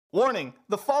Warning,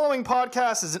 the following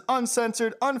podcast is an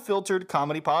uncensored, unfiltered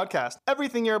comedy podcast.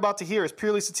 Everything you're about to hear is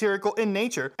purely satirical in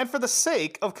nature and for the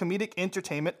sake of comedic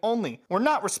entertainment only. We're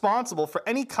not responsible for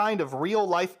any kind of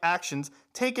real-life actions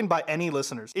taken by any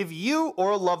listeners. If you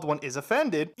or a loved one is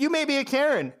offended, you may be a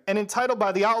Karen and entitled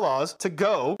by the Outlaws to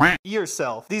go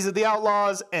yourself. These are the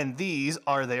Outlaws, and these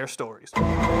are their stories.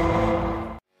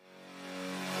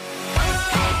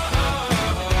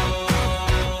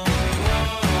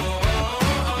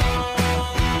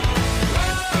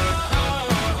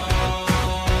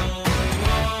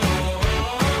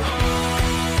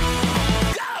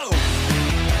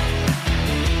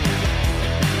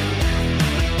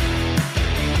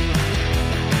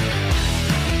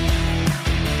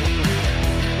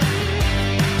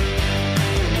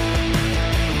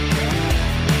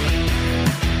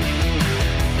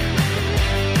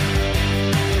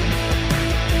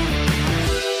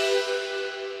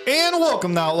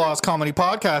 Welcome to Outlaws Comedy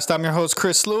Podcast. I'm your host,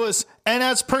 Chris Lewis. And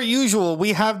as per usual,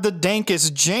 we have the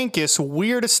dankest, jankest,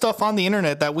 weirdest stuff on the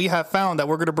internet that we have found that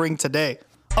we're going to bring today.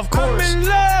 Of course. I'm in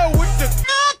love with the...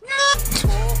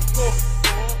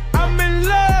 I'm in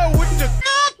love with the...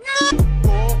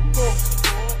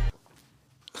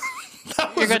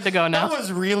 You're good to go now. That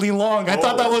was really long. I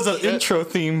thought that was an intro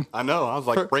theme. I know. I was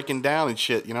like breaking down and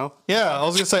shit, you know? Yeah, I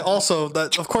was going to say also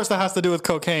that, of course, that has to do with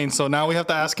cocaine. So now we have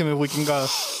to ask him if we can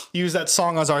use that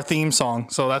song as our theme song.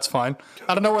 So that's fine.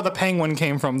 I don't know where the penguin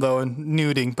came from, though, and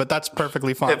nuding, but that's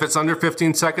perfectly fine. If it's under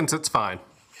 15 seconds, it's fine.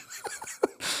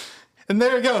 And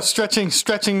there you go, stretching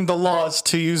the laws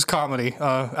to use comedy,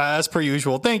 as per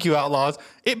usual. Thank you, Outlaws.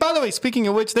 By the way, speaking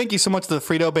of which, thank you so much to the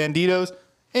Frito Banditos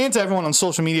and to everyone on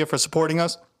social media for supporting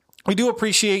us. We do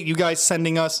appreciate you guys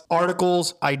sending us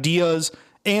articles, ideas,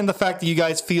 and the fact that you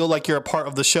guys feel like you're a part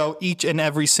of the show each and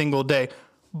every single day.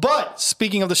 But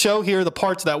speaking of the show, here are the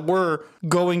parts that we're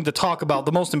going to talk about,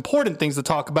 the most important things to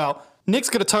talk about. Nick's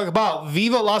going to talk about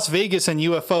Viva Las Vegas and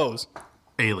UFOs.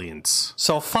 Aliens.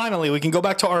 So finally, we can go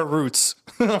back to our roots.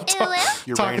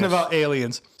 Talking about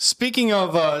aliens. Speaking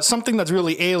of something that's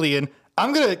really alien,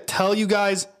 I'm going to tell you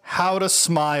guys how to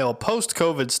smile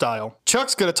post-COVID style.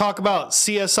 Chuck's going to talk about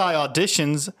CSI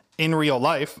auditions in real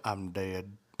life. I'm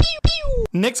dead.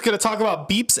 Nick's going to talk about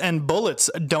beeps and bullets.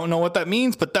 Don't know what that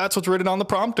means, but that's what's written on the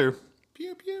prompter.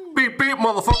 Pew, pew. Beep, beep,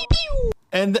 motherfucker.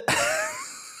 And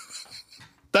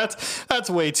that's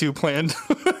way too planned.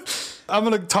 I'm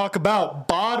going to talk about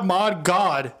Bod Mod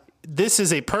God. This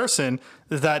is a person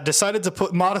that decided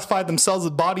to modify themselves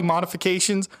with body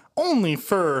modifications only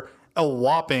for a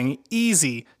whopping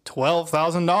easy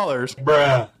 $12,000.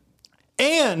 Bruh.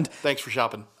 And thanks for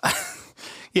shopping.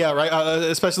 Yeah, right.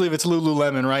 Especially if it's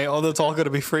Lululemon, right? Oh, that's all going to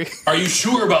be free. Are you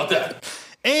sure about that?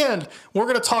 And we're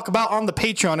going to talk about on the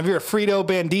Patreon, if you're a Frito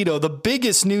Bandito, the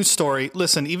biggest news story.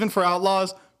 Listen, even for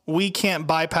Outlaws, we can't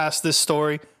bypass this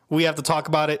story. We have to talk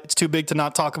about it. It's too big to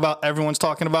not talk about. Everyone's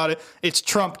talking about it. It's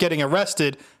Trump getting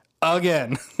arrested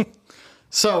again.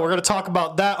 So we're going to talk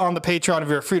about that on the Patreon if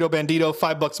you're a Frito Bandito,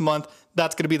 $5 a month.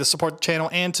 That's going to be to support the channel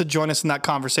and to join us in that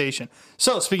conversation.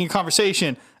 So speaking of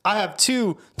conversation, I have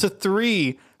two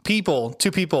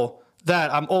people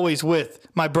that I'm always with.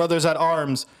 My brothers at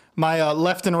arms, my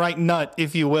left and right nut,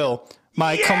 if you will.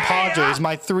 My compadres,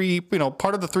 my three,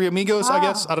 part of the three amigos, I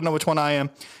guess. I don't know which one I am.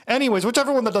 Anyways,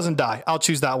 whichever one that doesn't die, I'll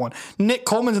choose that one. Nick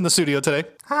Coleman's in the studio today.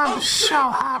 I'm so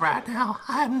high right now.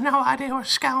 I have no idea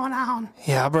what's going on.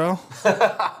 Yeah, bro.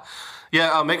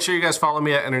 Yeah, make sure you guys follow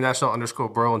me at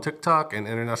international_bro on TikTok and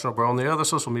international bro on the other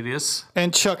social medias.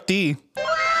 And Chuck D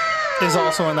is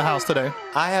also in the house today.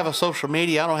 I have a social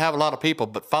media. I don't have a lot of people,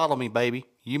 but follow me, baby.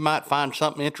 You might find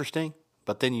something interesting,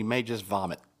 but then you may just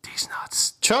vomit. These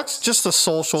nuts. Chuck's just a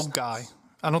social guy.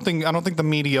 I don't think the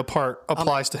media part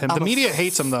applies to him. The media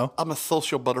hates him though. I'm a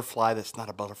social butterfly that's not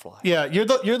a butterfly. Yeah, you're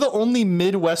the only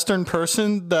Midwestern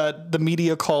person that the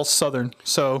media calls Southern.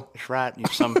 So that's right, you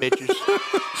some bitches.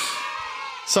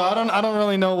 So I don't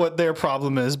really know what their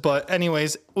problem is, but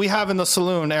anyways, we have in the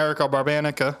saloon Erica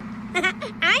Barbanica.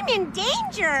 I'm in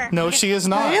danger. No, she is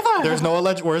not. There's no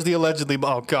Where's the allegedly?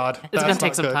 Oh God, it's gonna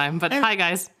take some time. But hi,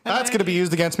 guys. That's gonna be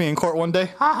used against me in court one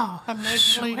day. Oh,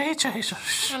 allegedly.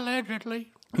 Jesus.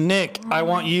 Allegedly. Nick, I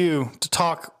want you to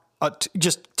talk.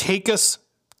 Just take us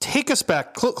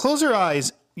back. Close your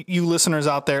eyes, you listeners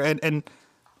out there, and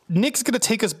Nick's gonna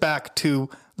take us back to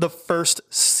the first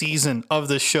season of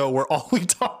this show where all we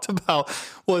talked about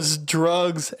was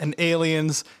drugs and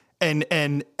aliens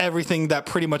and everything that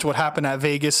pretty much what happened at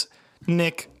Vegas.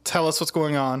 Nick, tell us what's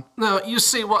going on. Now, you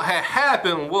see what had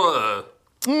happened was...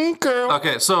 Girl.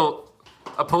 Okay, so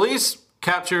a police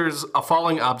captures a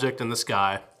falling object in the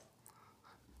sky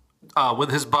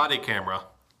with his body camera.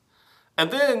 And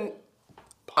then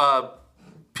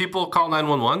people call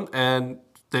 911 and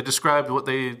they described what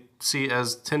they see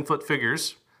as 10-foot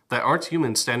figures that aren't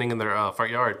humans standing in their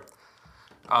front yard.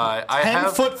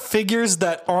 10-foot figures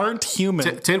that aren't human.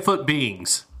 10-foot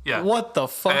beings. Yeah. What the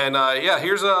fuck? And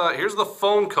here's the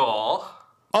phone call.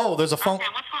 Oh, there's a phone. Okay,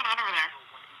 what's going on over there?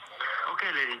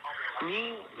 Okay, lady.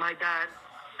 Me, my dad,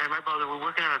 and my brother were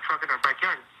working on a truck in our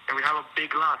backyard, and we have a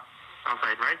big lot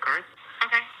outside, right? Correct?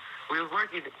 Okay. We were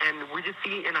working, and we just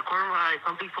see in a corner of our eye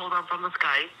something fall down from the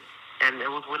sky, and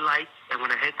it was with light. And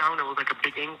when I hit down, it was like a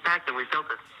big impact, and we felt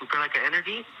it. We felt like an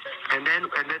energy, and then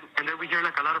we hear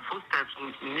like a lot of footsteps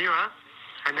near us,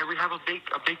 and then we have a big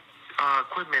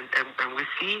equipment, and we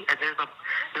see, and there's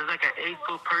like an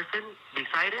 8-foot person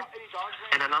beside it,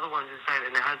 and another one inside,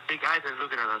 and it has big eyes and it's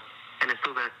looking at us, and it's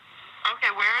still there. Okay,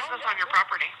 where is this on your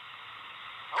property?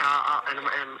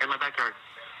 In my backyard.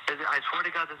 I swear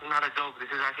to God, this is not a joke. This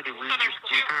is actually we're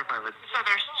terrified of it. So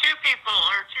there's 2 people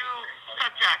or 2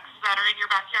 subjects that are in your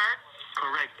backyard?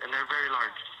 Correct, and they're very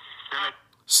large. They're like.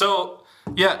 So,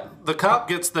 yeah, the cop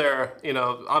gets there.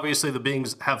 Obviously the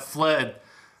beings have fled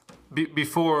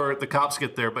before the cops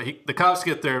get there. But the cops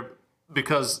get there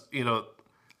because,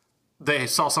 they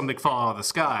saw something fall out of the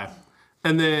sky.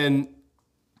 And then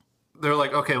they're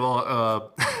like, okay,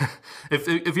 well,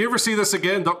 if you ever see this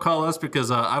again, don't call us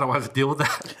because I don't have to deal with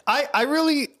that. I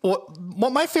really, what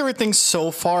my favorite thing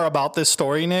so far about this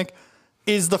story, Nick,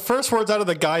 is the first words out of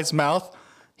the guy's mouth.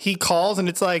 He calls and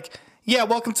it's like, yeah,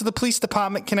 welcome to the police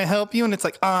department. Can I help you? And it's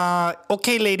like,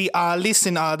 okay, lady,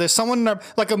 listen, there's someone in our,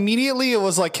 like immediately it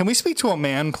was like, can we speak to a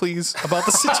man, please, about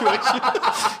the situation?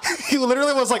 He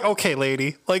literally was like, okay,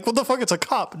 lady, like, what the fuck? It's a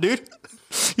cop, dude.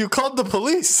 You called the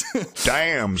police.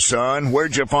 Damn, son,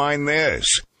 where'd you find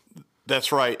this?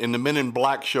 That's right. And the Men in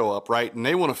Black show up, right? And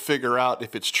they want to figure out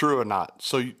if it's true or not.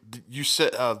 So you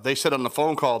said they said on the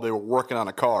phone call they were working on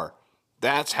a car.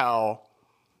 That's how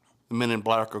the Men in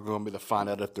Black are going to be to find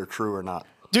out if they're true or not.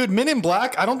 Dude, Men in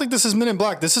Black? I don't think this is Men in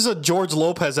Black. This is a George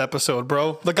Lopez episode,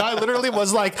 bro. The guy literally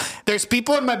was like, there's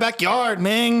people in my backyard,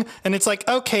 Ming. And it's like,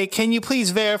 okay, can you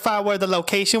please verify where the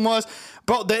location was?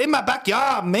 Bro, they're in my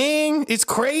backyard, Ming. It's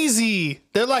crazy.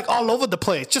 They're like all over the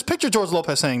place. Just picture George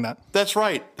Lopez saying that. That's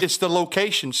right. It's the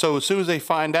location. So as soon as they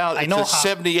find out it's a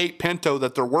 78 Pinto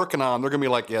that they're working on, they're going to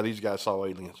be like, yeah, these guys saw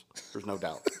aliens. There's no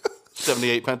doubt.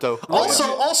 78 Pinto.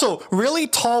 Also, really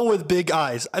tall with big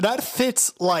eyes. That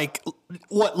fits like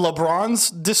what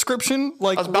LeBron's description.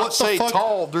 Like I was about what to say the fuck?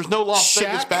 Tall. There's no Las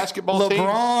Vegas basketball team.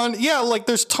 LeBron. Yeah, like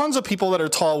there's tons of people that are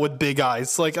tall with big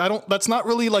eyes. Like that's not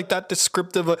really like that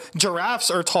descriptive.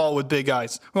 Giraffes are tall with big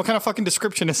eyes. What kind of fucking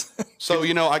description is that? So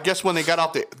I guess when they got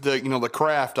out the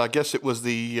craft, I guess it was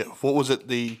the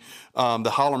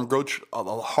Harlem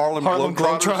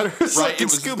Globetrotters, right? Like it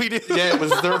was Scooby-Doo. Yeah, it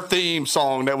was their theme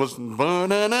song. That was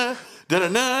na-na-na.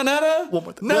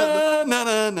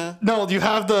 No, you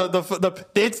have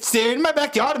they're in my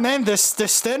backyard, man. They're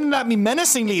staring at me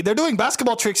menacingly. They're doing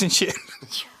basketball tricks and shit.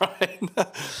 That's right.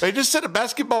 They just said a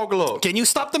basketball glove. Can you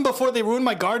stop them before they ruin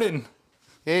my garden?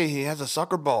 Hey, he has a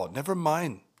soccer ball. Never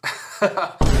mind.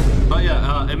 But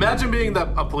yeah, imagine being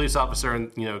a police officer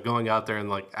and going out there and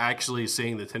like actually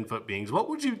seeing the 10-foot beings. What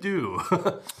would you do?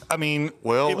 I mean,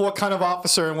 well, what kind of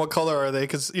officer and what color are they?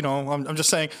 Because I'm just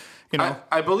saying,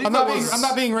 I believe I'm not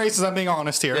being racist. I'm being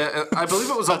honest here. Yeah, I believe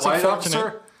it was a white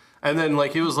officer, and then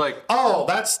like he was like, oh,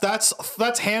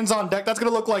 that's hands on deck. That's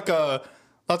gonna look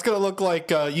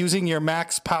like using your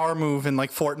max power move in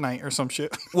like Fortnite or some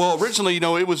shit. Well, originally,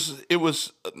 it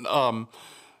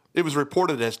was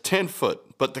reported as 10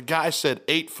 foot, but the guy said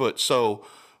 8 foot. So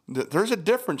there's a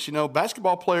difference,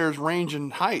 Basketball players range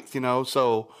in height,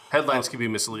 So headlines can be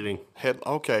misleading.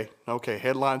 Okay,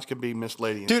 headlines can be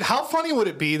misleading. Dude, how funny would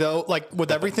it be though? Like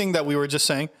with everything that we were just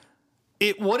saying,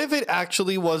 what if it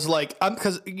actually was like?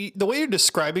 Because the way you're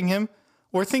describing him,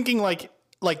 we're thinking like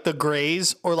the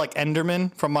Greys or like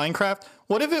Enderman from Minecraft.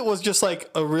 What if it was just like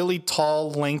a really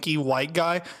tall, lanky white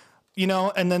guy,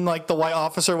 and then like the white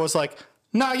officer was like,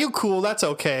 nah, you cool. That's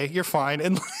okay. You're fine.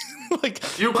 And like,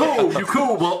 you cool.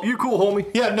 Well, you cool, homie.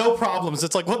 Yeah, no problems.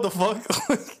 It's like, what the fuck?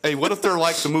 Hey, what if they're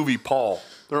like the movie Paul?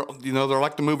 They're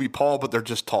like the movie Paul, but they're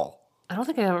just tall. I don't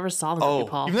think I ever saw the movie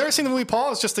Paul. You've never seen the movie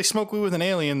Paul? It's just they smoke weed with an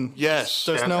alien. Yes.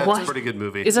 There's that's a pretty good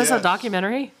movie. Is this a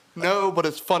documentary? No, but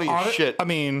it's funny as shit. I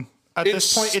mean, at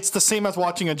this point, it's the same as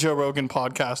watching a Joe Rogan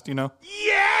podcast,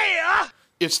 Yeah!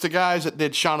 It's the guys that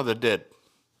did Shaun of the Dead.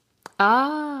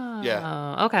 Ah.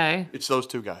 Yeah. Okay. It's those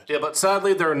two guys. Yeah, but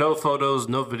sadly, there are no photos,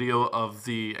 no video of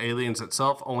the aliens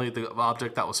itself, only the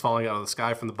object that was falling out of the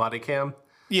sky from the body cam.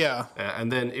 Yeah.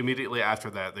 And then immediately after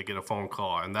that, they get a phone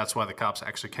call, and that's why the cops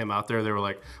actually came out there. They were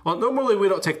like, "Well, normally we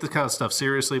don't take this kind of stuff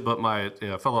seriously, but my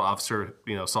fellow officer,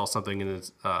 saw something in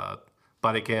his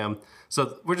body cam,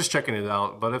 so we're just checking it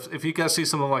out. But if you guys see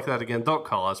something like that again, don't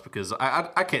call us because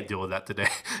I can't deal with that today."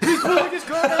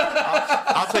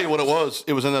 I'll tell you what it was.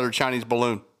 It was another Chinese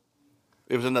balloon.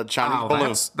 It was another Chinese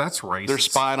balloon. That's racist. They're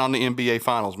spying on the NBA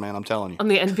Finals, man. I'm telling you. On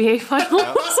the NBA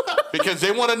finals. Because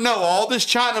they want to know all this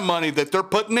China money that they're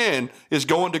putting in is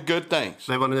going to good things.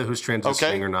 They want to know who's transitioning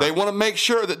Okay? or not. They want to make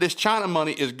sure that this China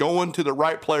money is going to the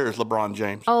right players, LeBron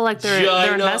James. Oh, like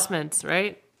their investments,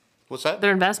 right? What's that?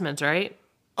 Their investments, right?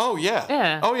 Oh, yeah.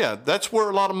 Yeah. Oh, yeah. That's where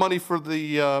a lot of money for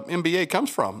the NBA comes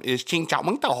from, is Ching Chao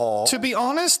Meng Tao. To be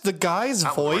honest, the guy's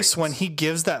voice when he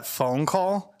gives that phone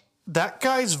call, that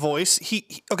guy's voice,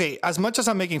 he okay, as much as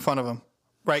I'm making fun of him,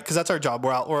 right? Because that's our job.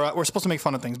 We're supposed to make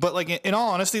fun of things. But like in all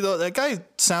honesty, though, that guy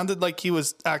sounded like he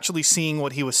was actually seeing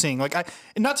what he was seeing. Like and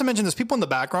not to mention there's people in the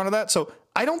background of that, so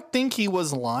I don't think he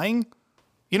was lying.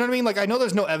 You know what I mean? Like I know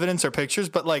there's no evidence or pictures,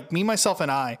 but like me, myself,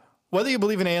 and I, whether you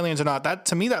believe in aliens or not, that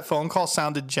to me that phone call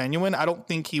sounded genuine. I don't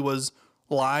think he was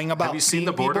lying about. Have you seen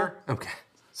the border? Okay.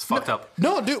 It's fucked up.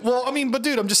 No, dude. Well, I mean, but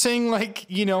dude, I'm just saying, like,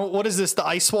 what is this? The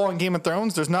ice wall in Game of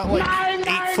Thrones? There's not like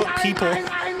 8-foot people.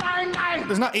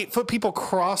 There's not 8-foot people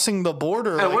crossing the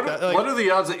border. And like that. Like, what are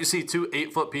the odds that you see 2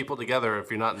 8-foot people together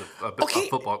if you're not in a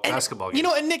basketball game?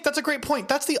 And Nick, that's a great point.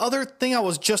 That's the other thing I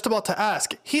was just about to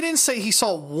ask. He didn't say he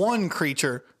saw one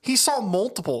creature. He saw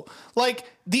multiple. Like,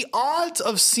 the odds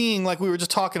of seeing, like we were just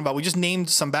talking about, we just named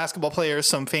some basketball players,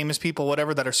 some famous people,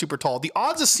 whatever, that are super tall. The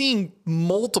odds of seeing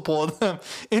multiple of them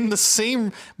in the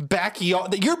same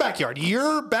backyard, your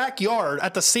backyard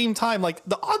at the same time, like,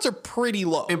 the odds are pretty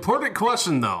low. Important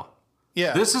question, though.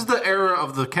 Yeah. This is the era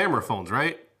of the camera phones,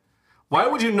 right? Why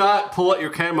would you not pull out your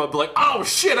camera and be like, "Oh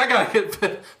shit, I gotta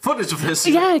get footage of this"?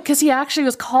 Yeah, because he actually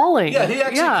was calling. Yeah, he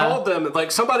actually called them. And,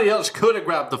 like, somebody else could have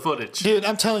grabbed the footage. Dude,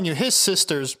 I'm telling you, his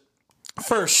sisters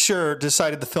for sure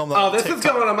decided to film that. Oh, on this TikTok. is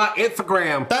going on my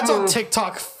Instagram. That's on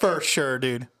TikTok for sure,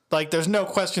 dude. Like, there's no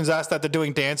questions asked that they're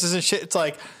doing dances and shit. It's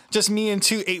like just me and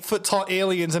 2 8-foot tall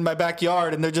aliens in my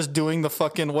backyard, and they're just doing the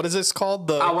fucking, what is this called?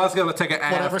 The I was gonna take an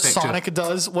ass whatever picture. Sonic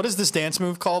does. What is this dance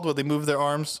move called where they move their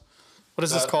arms? What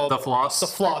is this called? The floss. The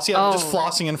floss. Yeah, they're just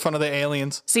flossing in front of the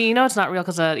aliens. See, it's not real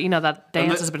because that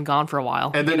dance has been gone for a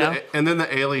while. And then the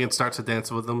alien starts to dance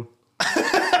with them.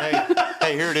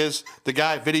 Hey, here it is. The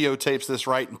guy videotapes this,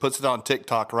 right, and puts it on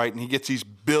TikTok, right, and he gets these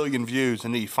billion views,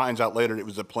 and he finds out later it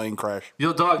was a plane crash.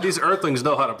 Yo, dog, these Earthlings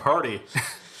know how to party.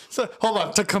 So hold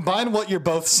on, to combine what you're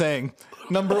both saying.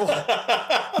 Number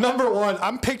one,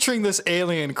 I'm picturing this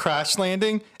alien crash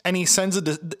landing, and he sends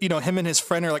him and his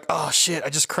friend are like, "Oh shit, I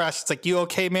just crashed." It's like, "You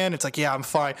okay, man?" It's like, "Yeah, I'm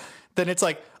fine." Then it's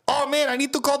like, "Oh man, I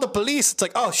need to call the police." It's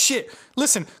like, "Oh shit,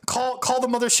 listen, call the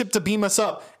mothership to beam us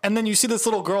up." And then you see this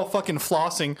little girl fucking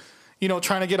flossing,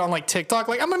 trying to get on like TikTok,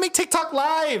 like, "I'm gonna make TikTok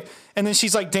live," and then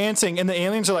she's like dancing, and the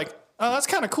aliens are like, "Oh, that's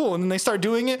kind of cool." And then they start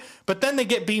doing it, but then they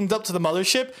get beamed up to the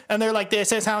mothership, and they're like,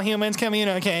 "This is how humans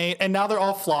communicate." And now they're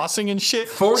all flossing and shit.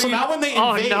 40 So now when they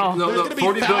invade, no. there's going to be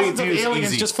 40 billion thousands of views aliens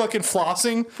easy. just fucking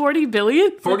flossing. 40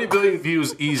 billion? 40 billion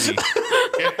views, easy.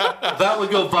 That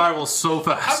would go viral so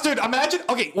fast. Dude, imagine.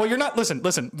 Okay, well, you're not.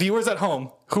 Listen, viewers at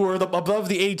home who are above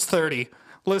the age 30,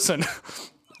 listen.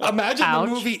 Imagine Ouch.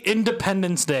 the movie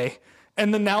Independence Day,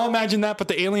 and then now imagine that, but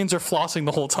the aliens are flossing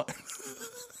the whole time.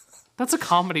 That's a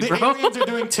comedy, The bro. aliens are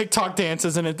doing TikTok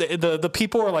dances, and the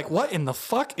people are like, "What in the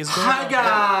fuck is going Hi, on?"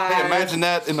 guys. Hey, imagine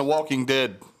that in The Walking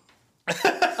Dead.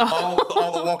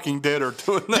 all the Walking Dead are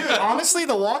doing that. Dude, honestly,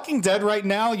 The Walking Dead right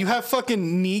now, you have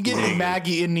fucking Negan and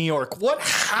Maggie in New York. What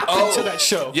happened to that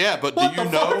show? Yeah, but What do you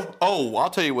the know? fuck? Oh,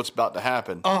 I'll tell you what's about to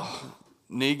happen. Oh,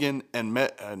 Negan and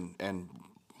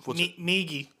what's it?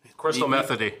 Negan. Crystal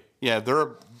Methody. Yeah,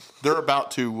 they're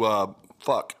about to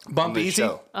fuck Bump on this easy?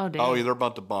 show. Oh, damn. Oh, yeah, they're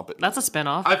about to bump it. That's a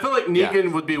spinoff. I feel like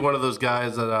Negan would be one of those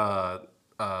guys that,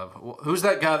 who's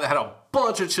that guy that had a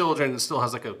bunch of children and still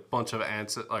has like a bunch of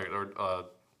aunts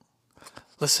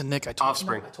Listen, Nick, I told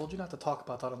Offspring. you not to talk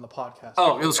about that on the podcast.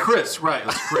 Oh, it was Chris. Right, it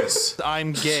was Chris.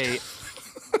 I'm gay.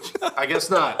 I guess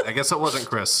not. I guess it wasn't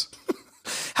Chris.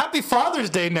 Happy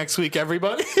Father's Day next week,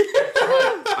 everybody.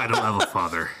 I don't have a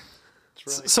father.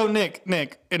 So, Nick,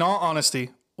 in all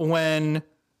honesty, when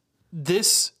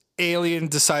this alien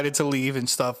decided to leave and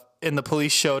stuff, and the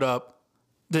police showed up,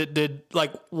 did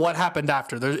like what happened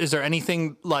after? Is there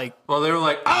anything like? Well, they were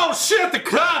like, "Oh shit, the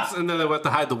cops!" And then they went to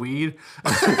hide the weed.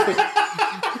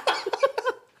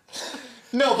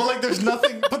 No, but like there's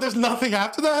nothing. But there's nothing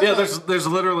after that. Yeah, there's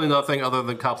literally nothing other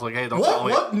than cops like, hey, don't call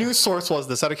me. What news source was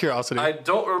this? Out of curiosity, I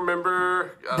don't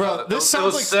remember. Bro, this it sounds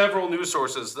was like several news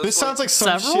sources. this sounds like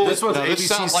some Several? shit. This was No, this ABC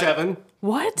sounds like- 7.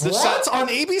 What? What? On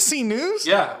ABC News?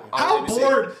 Yeah. on How ABC.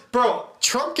 bored, bro?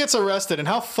 Trump gets arrested, and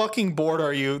how fucking bored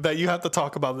are you that you have to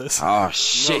talk about this? Oh, No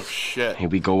shit. shit. Here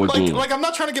we go again. Like I'm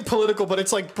not trying to get political, but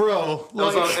it's like, bro,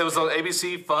 It was on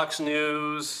ABC, Fox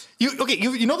News, you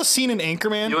know the scene in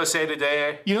Anchorman? USA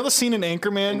Today. You know the scene in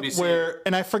Anchorman NBC. where,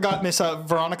 and I forgot Miss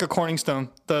Veronica Corningstone,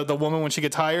 the woman when she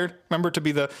gets hired. Remember to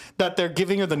be that they're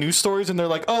giving her the news stories, and they're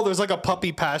like, oh, there's like a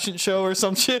puppy passion show or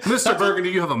some shit. Mr. Burgundy,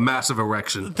 you have a massive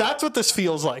erection. That's what this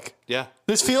feels like. Yeah.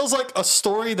 This feels like a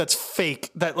story that's fake.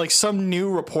 That like some new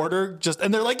reporter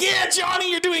and they're like, yeah, Johnny,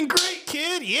 you're doing great,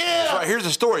 kid. Yeah. All right, here's the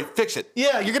story. Fix it.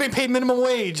 Yeah, you're getting paid minimum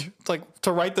wage. It's like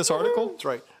to write this article. That's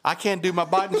right. I can't do my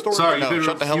Biden story. Sorry, no, you've been-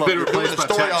 shut the hell you've up. been You're doing replaced a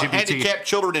by story on ChatGPT. handicapped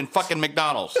children in fucking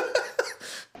McDonald's.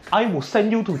 I will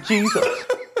send you to Jesus.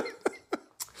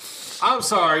 I'm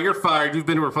sorry, you're fired. You've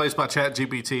been replaced by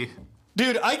ChatGPT.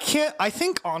 Dude, I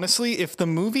think honestly, if the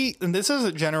movie, and this is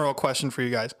a general question for you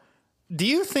guys, do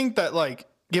you think that like,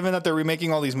 given that they're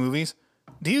remaking all these movies,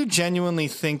 do you genuinely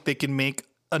think they can make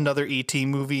another E.T.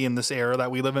 movie in this era that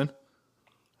we live in?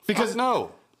 Because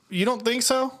no. You don't think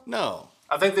so? No.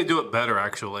 I think they do it better,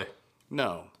 actually.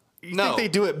 No. You think they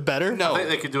do it better? No. I think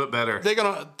they could do it better. They're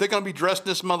gonna be dressing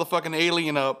this motherfucking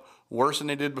alien up worse than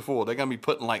they did before. They're gonna be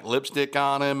putting like lipstick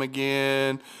on him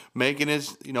again, making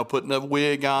his, putting a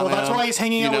wig on him. Well, that's why he's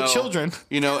hanging out with children.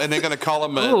 And they're gonna call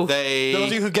him Ooh. a they. Those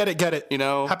of you who get it.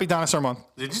 Happy Dinosaur Month.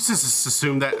 Did you just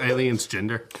assume that alien's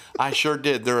gender? I sure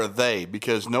did. They're a they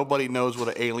because nobody knows what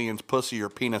an alien's pussy or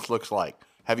penis looks like.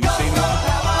 Have you seen them?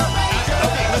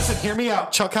 Okay, listen, hear me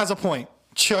out. Chuck has a point.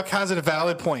 Chuck has a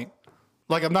valid point.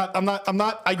 Like I'm not.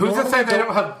 I Who's to normally say they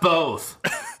don't have both?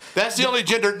 That's the only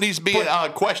gender that needs to be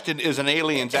questioned is an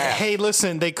alien's ass. Hey,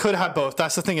 listen, they could have both.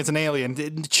 That's the thing. It's an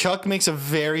alien. Chuck makes a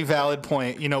very valid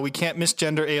point. We can't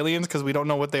misgender aliens because we don't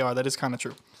know what they are. That is kind of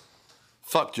true.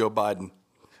 Fuck Joe Biden.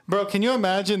 Bro, can you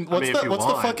imagine what's if you the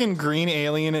want. fucking green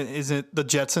alien? Is it the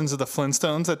Jetsons or the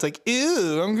Flintstones? That's like,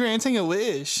 ew, I'm granting a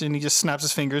wish, and he just snaps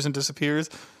his fingers and disappears.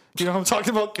 Do you know what I'm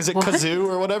talking about? Is it Kazoo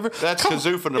or whatever? That's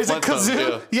Kazoo from the Is it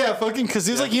Flintstones, Kazoo? Yeah, fucking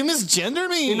Kazoo's like, you misgendered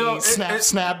me.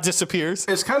 Snap, disappears.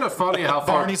 It's kind of funny how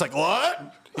far. Barney's like,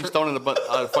 what? He's thrown in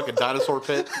a fucking dinosaur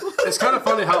pit. It's kind of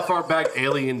funny how far back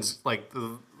aliens, like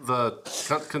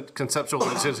the conceptual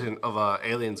decision of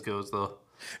aliens goes, though.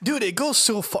 Dude, it goes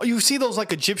so far. You see those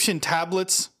like Egyptian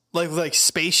tablets, like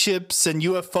spaceships and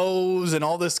UFOs and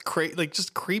all this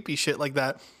just creepy shit like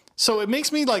that. So it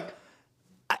makes me like,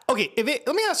 okay,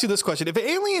 let me ask you this question: if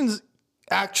aliens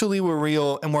actually were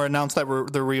real and were announced that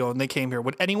they're real and they came here,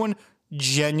 would anyone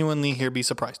genuinely here be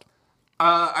surprised?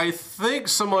 I think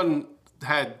someone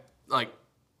had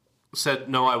said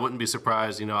no. I wouldn't be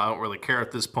surprised. I don't really care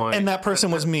at this point. And that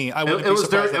person was me. I wouldn't be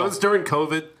surprised. It was during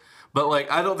COVID. But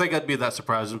I don't think I'd be that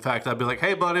surprised. In fact, I'd be like,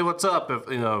 "Hey, buddy, what's up?" If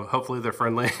hopefully they're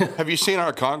friendly. Have you seen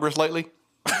our Congress lately?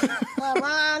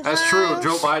 That's true.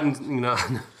 Joe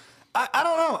Biden, I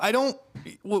don't know. I don't.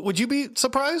 Would you be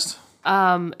surprised?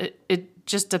 It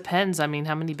just depends. I mean,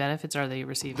 how many benefits are they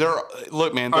receiving?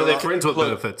 Look, man. Are they friends with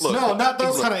benefits? No, not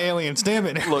those kind of aliens. Damn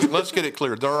it. Look, let's get it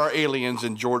clear. There are aliens,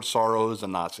 and George Soros is a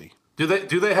Nazi. Do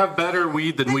they have better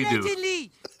weed than we do?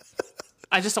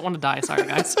 I just don't want to die. Sorry,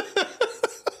 guys.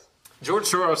 George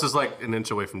Soros is like an inch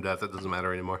away from death. It doesn't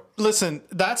matter anymore. Listen,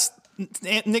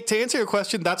 Nick, to answer your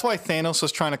question, that's why Thanos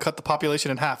was trying to cut the population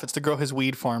in half. It's to grow his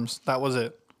weed farms. That was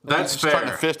it. That's He's fair. trying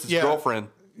to fist his girlfriend.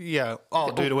 Yeah.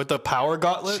 Oh, dude, with the power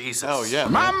gauntlet. Jesus. Oh, yeah.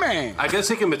 My man. I guess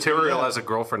he can materialize a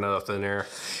girlfriend out of thin air.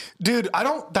 Dude,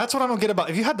 that's what I don't get about.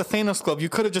 If you had the Thanos glove, you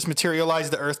could have just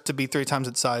materialized the Earth to be 3 times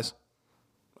its size.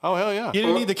 Oh, hell yeah. You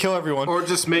didn't need to kill everyone. Or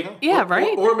just make... Yeah,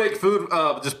 right? Or make food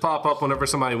just pop up whenever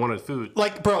somebody wanted food.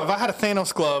 Like, bro, if I had a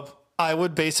Thanos glove, I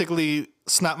would basically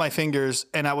snap my fingers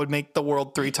and I would make the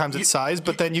world 3 times its size.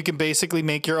 But then you can basically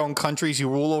make your own countries. You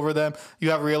rule over them.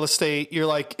 You have real estate. You're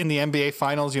like in the NBA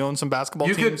finals. You own some basketball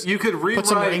teams. You could rewrite... Put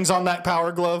some rings on that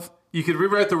power glove. You could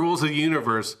rewrite the rules of the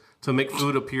universe to make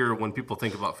food appear when people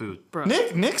think about food. Bro.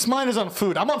 Nick's mind is on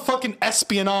food. I'm on fucking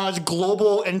espionage,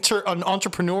 global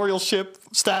entrepreneurship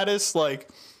status. Like,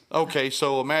 Okay,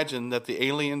 so imagine that the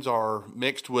aliens are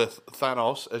mixed with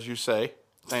Thanos, as you say.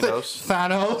 Thanos.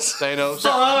 Thanos.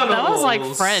 That was like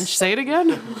French. Say it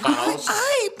again. Thanos.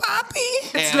 Hi, Poppy.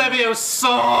 It's And-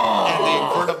 Leviosa! And the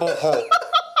Incredible Hulk.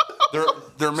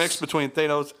 They're mixed between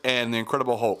Thanos and the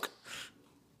Incredible Hulk.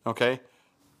 Okay?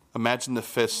 Imagine the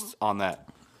fists on that.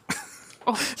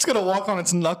 It's gonna walk on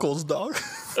its knuckles, dog.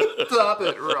 Stop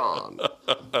it, Ron.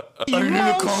 I need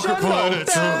to conquer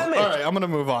planets. All right, I'm gonna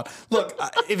move on. Look,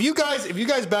 if you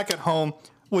guys back at home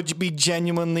would you be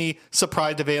genuinely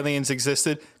surprised if aliens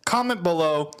existed? Comment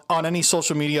below on any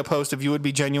social media post if you would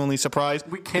be genuinely surprised.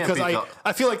 We can't because be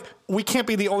I feel like we can't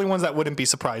be the only ones that wouldn't be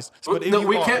surprised. But if No, you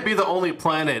we are- can't be the only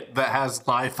planet that has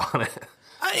life on it.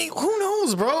 who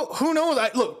knows, bro? Who knows?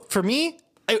 Look, for me,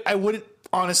 I wouldn't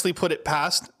honestly put it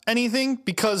past anything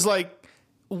because, like,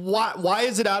 why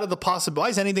is it out of the possibility? Why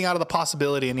is anything out of the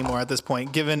possibility anymore at this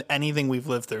point, given anything we've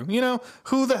lived through? You know,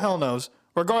 who the hell knows?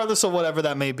 Regardless of whatever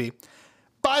that may be.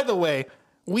 By the way,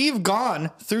 we've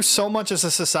gone through so much as a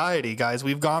society, guys.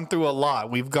 We've gone through a lot.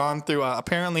 We've gone through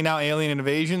apparently now alien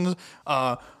invasions,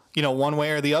 one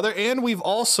way or the other, and we've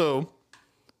also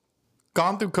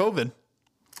gone through COVID.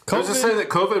 I was just saying that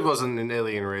COVID wasn't an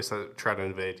alien race that tried to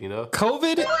invade, you know?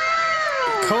 COVID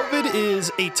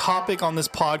is a topic on this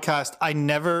podcast I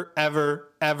never, ever,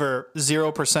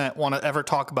 0% want to ever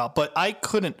talk about, but I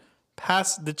couldn't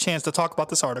pass the chance to talk about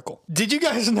this article. Did you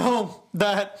guys know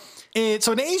that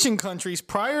so in Asian countries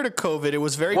prior to COVID, it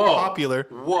was very popular.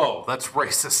 Whoa, that's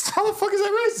racist. How the fuck is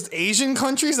that racist? Asian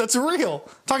countries? That's real.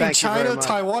 Talking Thank you very China, much.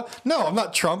 Taiwan. No, I'm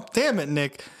not Trump. Damn it,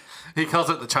 Nick. He calls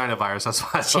it the China virus. That's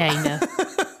why. China.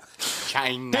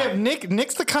 China. Damn,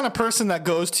 Nick's the kind of person that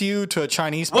goes to you to a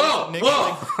Chinese place. Whoa,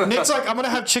 Nick's like, I'm gonna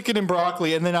have chicken and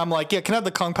broccoli, and then I'm like, yeah, can I have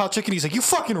the Kung Pao chicken? He's like, you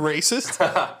fucking racist.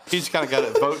 He's the kind of guy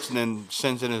that votes and then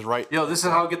sends in his right. Yo, this is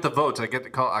how I get the votes. I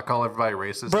call everybody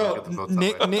racist. and I Bro, get the votes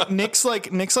that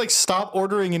way. Nick's like, stop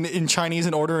ordering in Chinese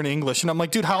and order in English. And I'm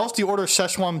like, dude, how else do you order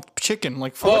Szechuan chicken?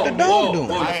 Like, fuck. Whoa, doing?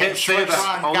 you I can't am say that.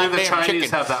 Szechuan Only the goddamn Chinese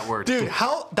chicken. have that word. Dude,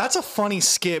 that's a funny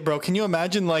skit, bro. Can you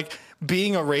imagine like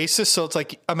being a racist? So it's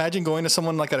like, imagine going to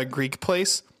someone like at a Greek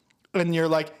place and you're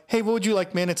like, hey, what would you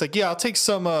like, man? It's like, yeah, I'll take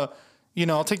some, I'll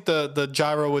take the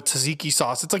gyro with tzatziki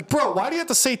sauce. It's like, bro, why do you have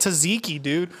to say tzatziki,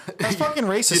 dude? That's fucking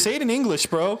racist. Say it in English,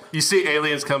 bro. You see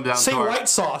aliens come down Say to our white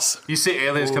sauce. You see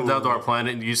aliens come down to our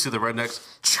planet, and you see the rednecks.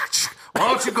 Why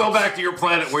don't you go back to your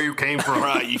planet where you came from?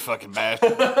 Right, you fucking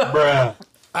bastard. Bruh.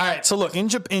 All right, so look,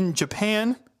 in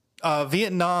Japan,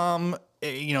 Vietnam,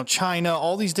 China,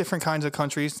 all these different kinds of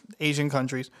countries, Asian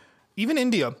countries, even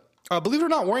India, believe it or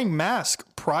not, wearing masks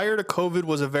prior to COVID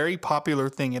was a very popular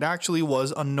thing. It actually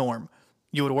was a norm.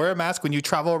 You would wear a mask when you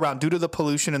travel around due to the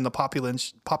pollution and the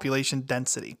population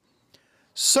density.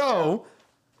 So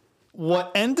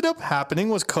what ended up happening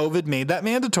was COVID made that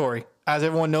mandatory. As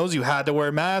everyone knows, you had to wear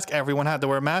a mask. Everyone had to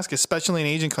wear a mask, especially in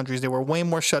Asian countries. They were way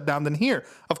more shut down than here.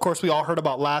 Of course, we all heard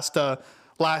about last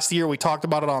year. We talked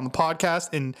about it on the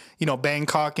podcast in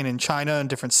Bangkok and in China and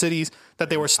different cities that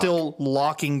they were still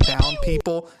locking down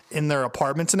people in their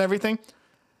apartments and everything.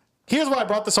 Here's why I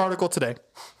brought this article today.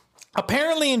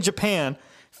 Apparently in Japan,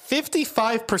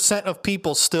 55% of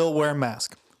people still wear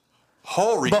masks.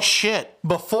 Holy shit.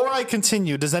 Before I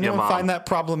continue, does anyone Mom. find that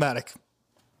problematic?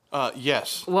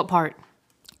 Yes. What part?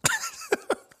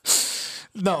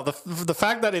 No, the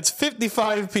fact that it's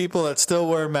 55 people that still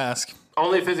wear masks.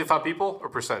 Only 55 people or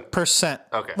percent? Percent.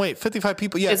 Okay. Wait, 55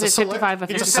 people? Yeah. Is it's it a 55 of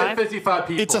it's a You said 55? 55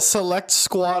 people. It's a select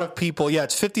squad of people. Yeah,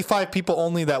 it's 55 people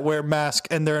only that wear masks,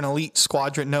 and they're an elite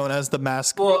squadron known as the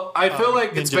mask. Well, I feel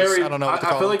like it's ninjas. very. I don't know what to I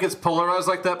call feel it. like it's polarized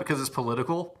like that because it's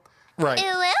political, Right.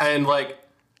 and like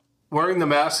wearing the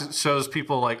mask shows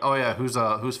people like, oh yeah,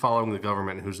 who's following the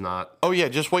government and who's not. Oh, yeah,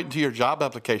 just wait until your job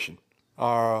application.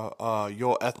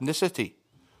 Your ethnicity.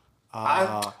 Sir,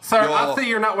 I see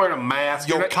you're not wearing a mask.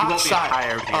 Your you cock won't be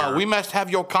hired size. here. We must have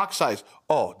your cock size.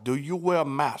 Oh, do you wear a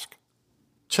mask?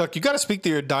 Chuck, you got to speak to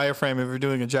your diaphragm if you're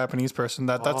doing a Japanese person.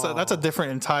 That's a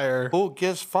different entire Who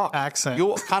gives fuck? accent.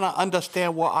 You kind of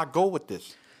understand where I go with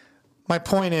this. My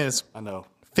point is, I know.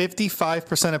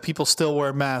 55% of people still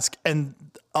wear masks, and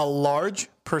a large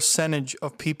percentage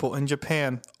of people in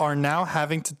Japan are now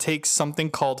having to take something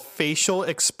called facial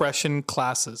expression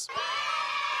classes.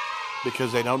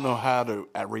 Because they don't know how to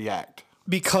react.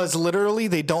 Because literally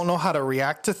they don't know how to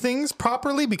react to things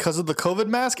properly because of the COVID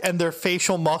mask, and their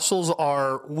facial muscles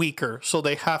are weaker. So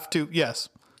they have to, yes,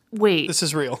 Wait. this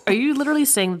is real. Are you literally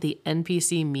saying that the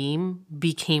NPC meme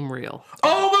became real?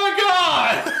 Oh my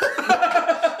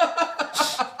god!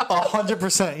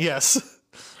 100%, yes.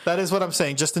 That is what I'm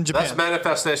saying, just in Japan. That's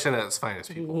manifestation at its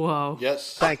finest, people. Whoa.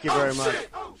 Yes. Thank you very much.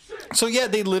 So yeah,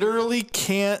 they literally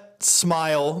can't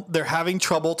smile. They're having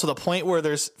trouble to the point where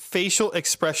there's facial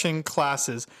expression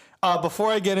classes.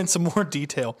 Before I get into more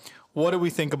detail, what do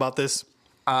we think about this?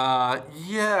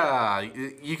 Yeah,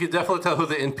 you can definitely tell who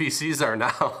the NPCs are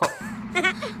now.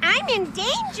 I'm in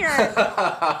danger.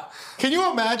 Can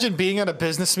you imagine being at a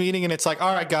business meeting and it's like,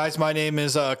 all right, guys, my name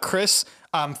is Chris.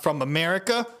 I'm from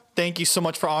America. Thank you so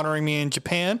much for honoring me in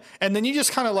Japan. And then you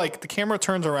just kind of like, the camera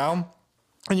turns around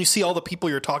and you see all the people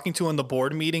you're talking to in the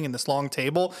board meeting in this long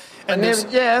table. And there's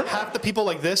half the people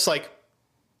like this, like,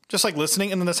 just like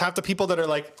listening. And then there's half the people that are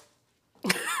like,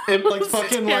 like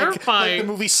fucking like the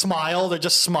movie Smile. They're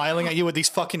just smiling at you with these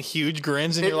fucking huge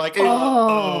grins. And you're like,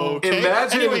 oh, okay.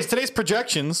 Anyways, today's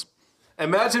projections.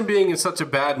 Imagine being in such a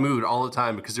bad mood all the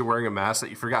time because you're wearing a mask that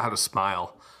you forgot how to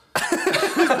smile.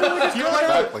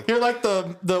 You're like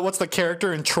the what's the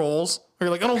character in Trolls? You're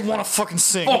like, I don't want to fucking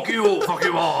sing. Fuck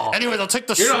you all. Anyways, I'll take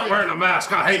the You're not wearing a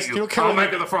mask. I hate you. I'll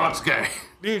make it the frogs gay.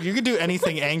 Dude, you can do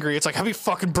anything angry. It's like, happy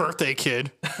fucking birthday,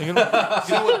 kid. You know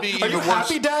what would be Are you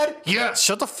happy, Dad? Yeah.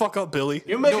 Shut the fuck up, Billy.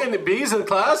 You making the B's in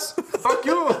class? Fuck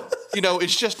you. You know,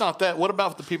 it's just not that. What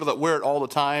about the people that wear it all the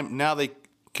time? Now they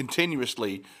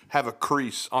continuously have a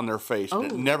crease on their face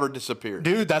and it never disappears.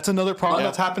 Dude, that's another problem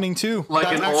that's happening too. Like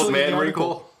that's an old man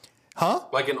wrinkle? Huh?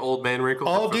 Like an old man wrinkle?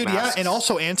 Oh, dude, yeah. And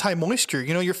also anti-moisture.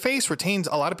 You know, your face retains,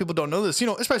 a lot of people don't know this, you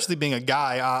know, especially being a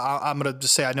guy. I'm going to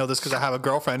just say I know this because I have a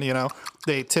girlfriend, you know.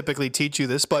 They typically teach you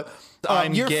this, but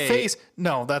your gay. face,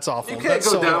 no, that's awful. You can't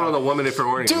go down on a woman if you're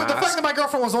wearing a mask. Dude, the fact that my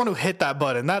girlfriend was the one who hit that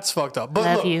button, that's fucked up.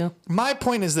 But look, my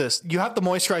point is this. You have to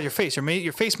moisturize your face.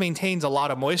 Your face maintains a lot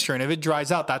of moisture, and if it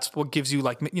dries out, that's what gives you,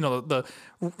 like, you know,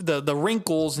 the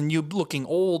wrinkles and you looking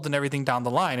old and everything down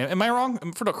the line. Am I wrong?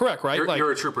 Correct, right?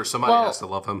 You're a trooper. Somebody has to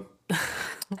love him.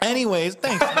 Anyways,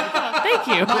 thanks. Thank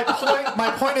you.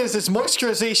 My point is this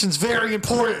moisturization is very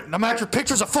important. I'm after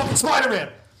pictures of fucking Spider-Man.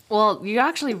 Well, you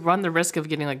actually run the risk of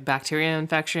getting like bacteria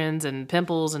infections and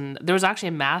pimples, and there was actually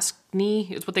a mask knee,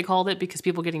 is what they called it, because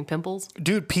people getting pimples.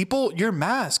 Dude, your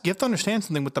mask, you have to understand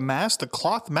something with the mask. The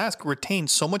cloth mask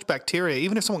retains so much bacteria,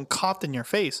 even if someone coughed in your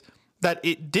face, that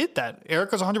it did that.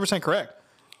 Erica's 100% correct.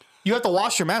 You have to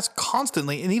wash your mask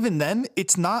constantly, and even then,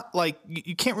 it's not like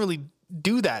you can't really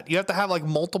do that. You have to have like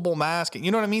multiple masks.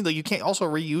 You know what I mean? Like you can't also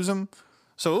reuse them.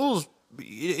 So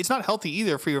it's not healthy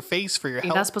either for your face, for your health.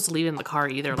 You're not supposed to leave it in the car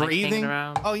either, breathing. Like hanging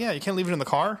around. Oh yeah, you can't leave it in the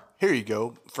car. Here you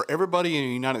go. For everybody in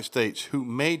the United States who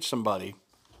made somebody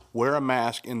wear a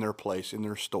mask in their place, in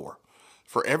their store.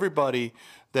 For everybody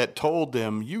that told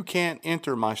them, you can't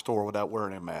enter my store without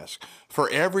wearing a mask. For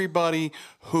everybody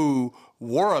who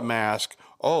wore a mask,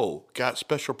 got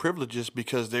special privileges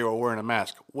because they were wearing a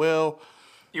mask. Well,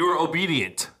 you were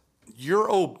obedient.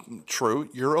 True,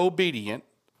 you're obedient.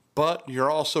 But you're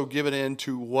also giving in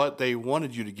to what they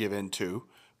wanted you to give in to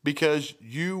because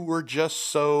you were just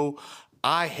so,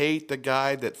 I hate the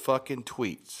guy that fucking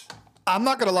tweets. I'm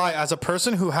not going to lie. As a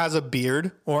person who has a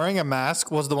beard, wearing a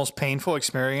mask was the most painful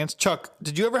experience. Chuck,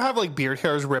 did you ever have like beard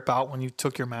hairs rip out when you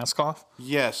took your mask off?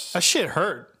 Yes. That shit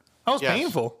hurt. That was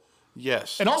painful.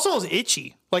 Yes. And also it was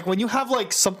itchy. Like when you have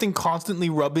like something constantly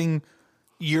rubbing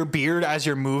your beard as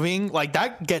you're moving, like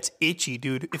that gets itchy,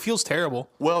 dude. It feels terrible.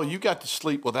 Well, you got to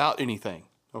sleep without anything,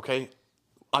 okay,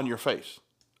 on your face,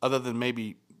 other than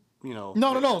maybe, you know,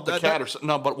 the cat or something.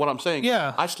 No, but what I'm saying,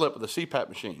 I slept with a CPAP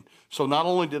machine. So not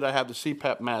only did I have the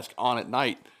CPAP mask on at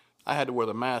night, I had to wear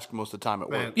the mask most of the time at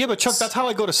work. Yeah, but Chuck, that's how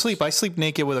I go to sleep. I sleep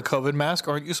naked with a COVID mask.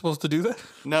 Aren't you supposed to do that?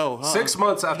 No. 6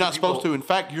 months after you're not supposed to. In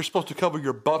fact, you're supposed to cover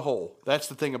your butthole. That's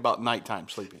the thing about nighttime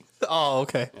sleeping. Oh,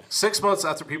 okay. Yeah. 6 months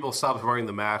after people stopped wearing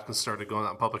the mask and started going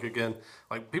out in public again,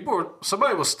 like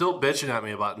somebody was still bitching at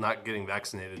me about not getting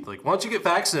vaccinated. Like, once you get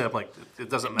vaccinated, I'm like, it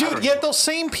doesn't matter. Dude, yet those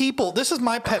same people, this is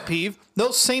my pet peeve,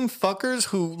 those same fuckers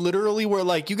who literally were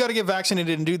like, you got to get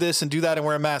vaccinated and do this and do that and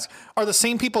wear a mask, are the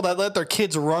same people that let their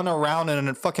kids run around in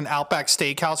a fucking Outback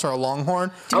Steakhouse or a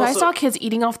Longhorn. Dude, I saw kids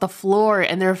eating off the floor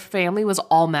and their family was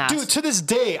all masked. Dude, to this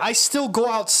day, I still go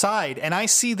outside and I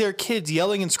see their kids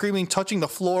yelling and screaming, touching the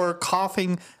floor,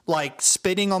 coughing, like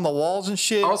spitting on the walls and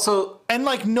shit. Also, and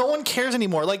like no one cares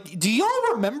anymore. Like, do y'all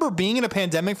remember being in a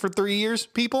pandemic for 3 years,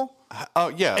 people?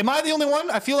 Yeah. Am I the only one?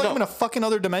 I feel like I'm in a fucking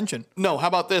other dimension. No, how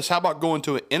about this? How about going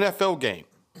to an NFL game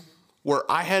where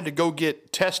I had to go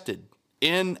get tested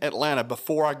in Atlanta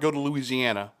before I go to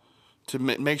Louisiana to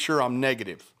make sure I'm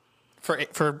negative.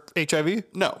 For HIV?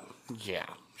 No. Yeah,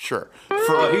 sure.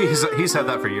 He's had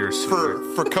that for years.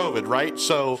 For COVID, right?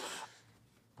 So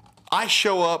I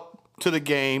show up to the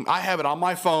game. I have it on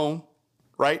my phone,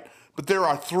 right? But there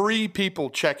are 3 people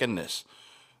checking this.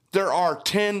 There are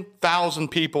 10,000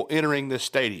 people entering this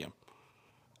stadium.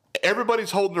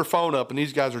 Everybody's holding their phone up, and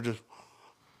these guys are just...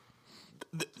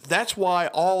 That's why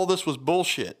all this was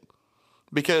bullshit.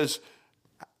 Because,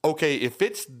 okay, if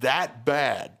it's that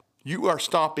bad, you are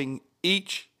stopping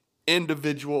each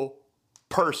individual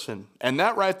person. And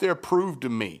that right there proved to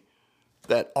me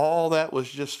that all that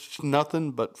was just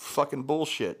nothing but fucking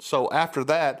bullshit. So after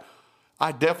that,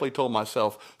 I definitely told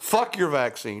myself, fuck your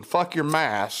vaccine, fuck your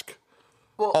mask.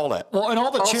 all that. Well, and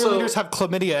all the Also- cheerleaders have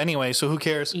chlamydia anyway, so who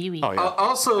cares? Oh yeah.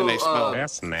 Also, and they smell.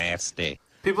 That's nasty.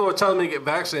 people were telling me to get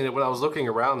vaccinated when I was looking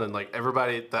around, and like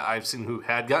everybody that I've seen who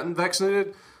had gotten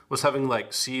vaccinated was having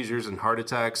like seizures and heart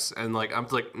attacks, and like I'm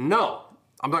like, no,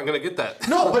 I'm not gonna get that.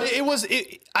 No, but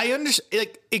I understand.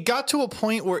 Like, it got to a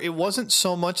point where it wasn't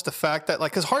so much the fact that,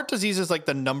 like, because heart disease is like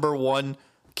the number one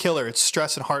killer. It's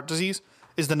stress and heart disease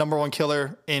is the number one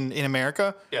killer in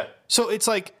America. Yeah. So it's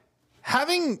like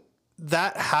having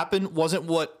that happen wasn't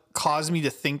what caused me to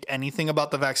think anything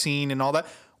about the vaccine and all that.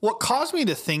 What caused me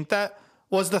to think that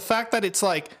was the fact that it's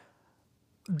like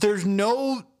there's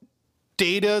no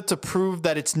data to prove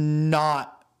that it's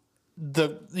not the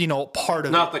part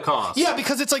of Not it. the cause. Yeah,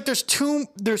 because it's like there's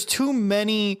too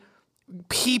many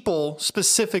people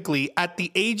specifically at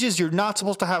the ages you're not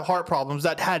supposed to have heart problems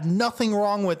that had nothing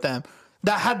wrong with them,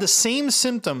 that had the same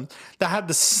symptom, that had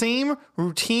the same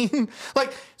routine.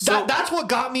 Like that's what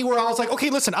got me where I was like, okay,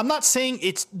 listen, I'm not saying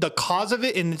it's the cause of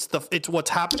it and it's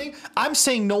what's happening. I'm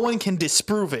saying no one can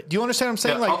disprove it. Do you understand what I'm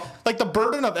saying? Yeah, like the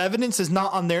burden of evidence is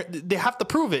not on there. They have to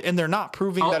prove it, and they're not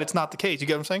proving that it's not the case. You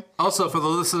get what I'm saying? Also, for the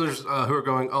listeners who are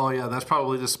going, oh yeah, that's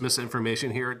probably just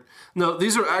misinformation here. No,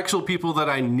 these are actual people that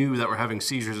I knew that were having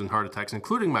seizures and heart attacks,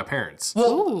 including my parents.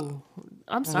 Ooh,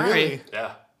 I'm sorry. Really?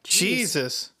 Yeah.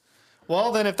 Jesus.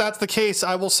 Well, then, if that's the case,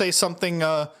 I will say something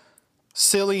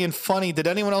silly and funny. Did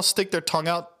anyone else stick their tongue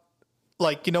out?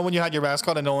 Like, when you had your mask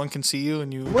on and no one can see you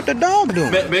and you... What the dog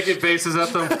doing? Making faces at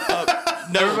them.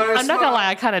 I'm not gonna lie,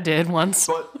 I kind of did once.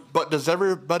 But does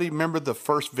everybody remember the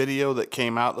first video that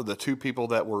came out of the two people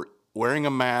that were wearing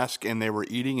a mask and they were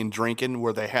eating and drinking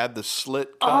where they had the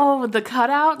slit cut? Oh, the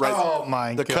cutout? Right. Oh,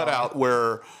 my The God. cutout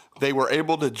where they were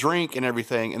able to drink and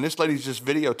everything. And this lady's just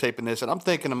videotaping this. And I'm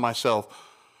thinking to myself,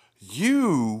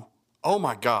 oh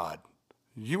my God,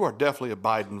 you are definitely a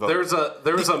Biden voter.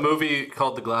 There was a movie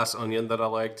called The Glass Onion that I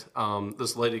liked.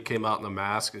 This lady came out in a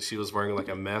mask, and she was wearing like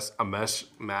a mesh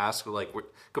mask, like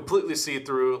completely see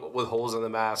through with holes in the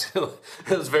mask.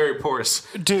 It was very porous.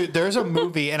 Dude, there's a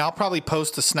movie, and I'll probably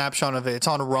post a snapshot of it. It's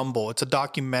on Rumble. It's a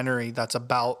documentary that's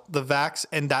about the vax,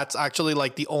 and that's actually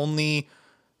like the only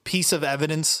piece of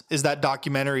evidence is that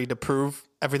documentary to prove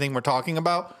everything we're talking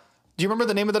about. Do you remember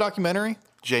the name of the documentary?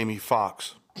 Jamie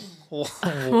Foxx.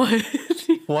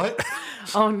 What?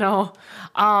 Oh no.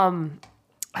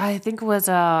 I think it was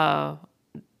Died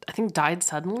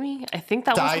Suddenly. I think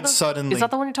that Died was Suddenly. Is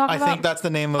that the one you're talking about? I think that's the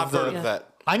name of I've heard of that.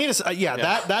 I need to.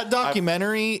 That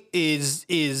documentary is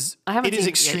I haven't it is seen it yet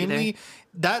extremely. either.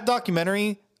 That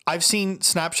documentary, I've seen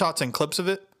snapshots and clips of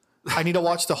it. I need to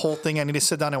watch the whole thing. I need to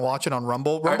sit down and watch it on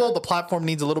Rumble. Rumble, the platform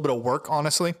needs a little bit of work,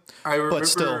 honestly. But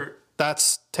still,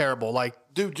 that's terrible. Like,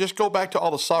 Dude, just go back to all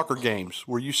the soccer games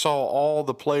where you saw all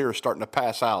the players starting to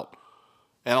pass out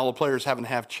and all the players having to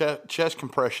have chest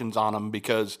compressions on them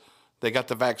because they got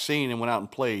the vaccine and went out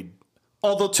and played.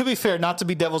 although to be fair, not to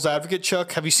be devil's advocate,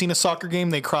 Chuck, have you seen a soccer game?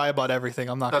 They cry about everything.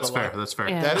 I'm not. That's gonna fair. lie. That's fair.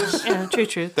 Yeah. That is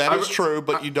true. that is true,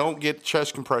 but you don't get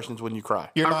chest compressions when you cry.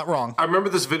 You're not wrong. I remember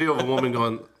this video of a woman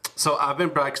going, so I've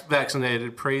been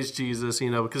vaccinated, praise Jesus,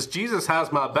 because Jesus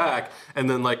has my back. And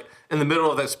then, like, in the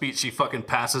middle of that speech, she fucking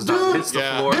passes out and hits the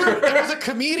floor. There was a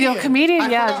comedian. Yo, comedian, I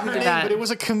yeah, forgot who her did name, that. but it was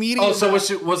a comedian. Oh, so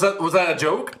was that a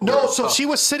joke? No, Or- so oh. she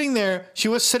was sitting there. She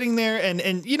was sitting there,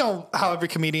 and you know how every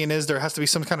comedian is. There has to be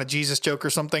some kind of Jesus joke or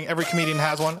something. Every comedian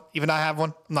has one. Even I have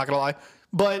one. I'm not gonna lie.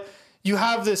 But you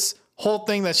have this whole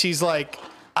thing that she's like,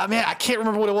 I mean, I can't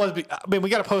remember what it was. But, I mean, we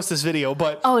got to post this video.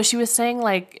 But Oh, she was saying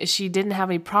like she didn't have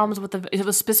any problems with it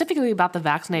was specifically about the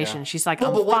vaccination. She's like, no,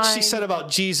 I'm but what fine. she said about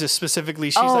Jesus specifically,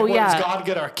 she's Oh, like, "What yeah. is God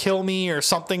gonna kill me or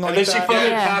something like And then she that?"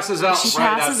 fucking Yeah. passes out. She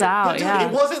right passes after. out. But dude, Yeah.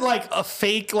 it wasn't like a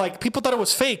fake. Like people thought it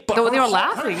was fake, but They were her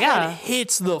laughing, head yeah.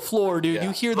 hits the floor, dude.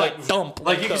 You hear that dump.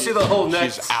 Like you can see the whole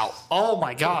neck. She's out. Oh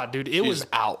my god, dude, it was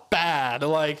out. bad.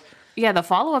 Like Yeah, the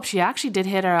follow up, she actually did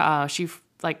hit her. She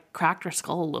like cracked her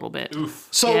skull a little bit.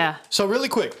 so. Yeah. So really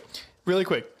quick.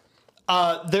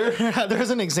 There's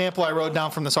an example I wrote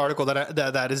down from this article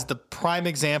that is the prime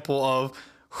example of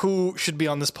who should be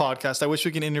on this podcast. I wish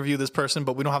we could interview this person,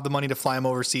 but we don't have the money to fly him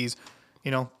overseas.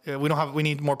 You know, we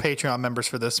need more Patreon members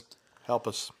for this. Help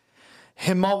us.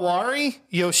 Himawari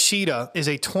Yoshida is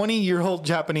a 20-year-old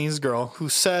Japanese girl who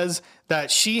says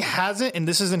that she hasn't, and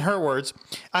this is in her words,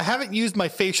 I haven't used my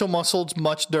facial muscles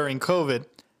much during COVID,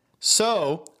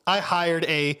 so I hired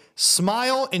a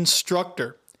smile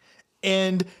instructor.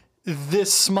 And the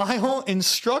smile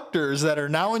instructors that are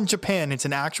now in Japan, it's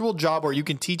an actual job where you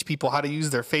can teach people how to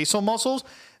use their facial muscles.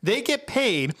 They get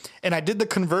paid, and I did the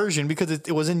conversion because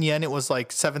it was in yen. It was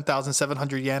like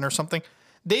 7,700 yen or something.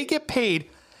 They get paid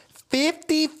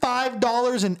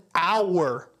 $55 an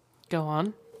hour Go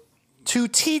on. to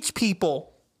teach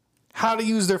people how to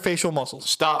use their facial muscles.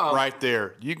 Stop right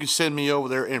there. You can send me over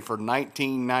there and for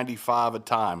 $19.95 a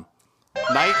time.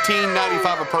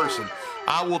 $19.95 a person.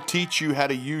 I will teach you how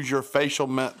to use your facial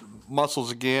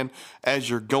muscles again as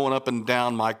you're going up and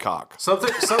down my cock.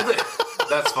 Something.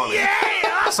 That's funny.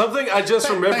 Something I just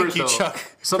remembered, Thank you, though.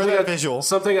 Chuck, Something for that visual.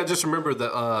 Something I just remembered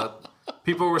that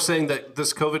people were saying that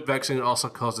this COVID vaccine also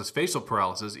causes facial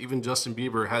paralysis. Even Justin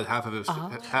Bieber had half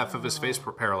of his face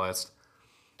paralyzed.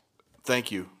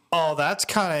 Thank you. Oh, that's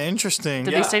kind of interesting.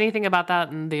 Did they say anything about that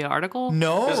in the article?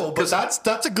 No, but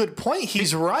that's a good point.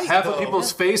 He's right. Half of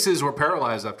people's faces were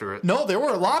paralyzed after it. No, there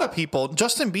were a lot of people.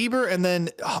 Justin Bieber, and then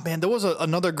there was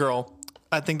another girl.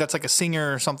 I think that's like a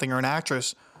singer or something or an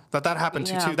actress that happened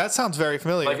to too. That sounds very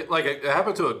familiar. Like it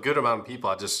happened to a good amount of people.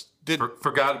 I just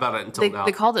forgot about it until now.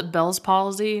 They called it Bell's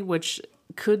palsy, which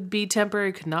could be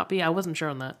temporary, could not be. I wasn't sure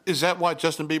on that. Is that why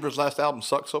Justin Bieber's last album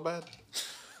sucked so bad?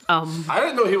 I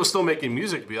didn't know he was still making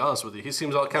music, to be honest with you. He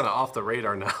seems all kind of off the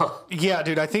radar now. Yeah,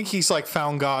 dude, I think he's like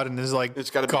found God and is like It's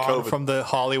gotta be gone COVID. from the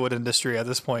Hollywood industry at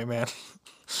this point, man.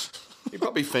 He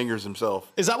probably fingers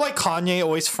himself. Is that why Kanye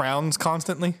always frowns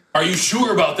constantly? Are you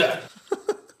sure about that?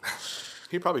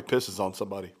 He probably pisses on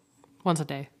somebody. Once a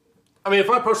day. I mean, if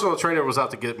my personal trainer was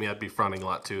out to get me, I'd be frowning a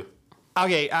lot too.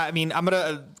 Okay, I mean, I'm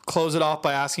going to close it off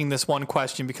by asking this one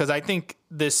question because I think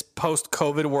this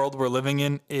post-COVID world we're living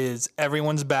in is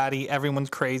everyone's batty, everyone's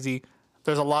crazy.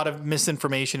 There's a lot of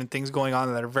misinformation and things going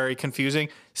on that are very confusing.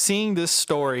 Seeing this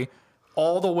story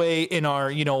all the way in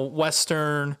our,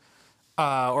 Eastern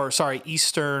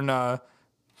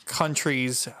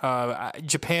countries,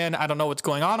 Japan, I don't know what's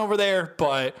going on over there,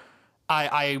 but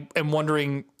I am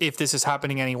wondering if this is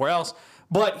happening anywhere else.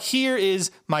 But here is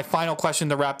my final question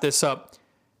to wrap this up.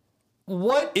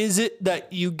 What is it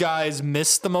that you guys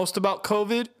miss the most about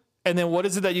COVID? And then what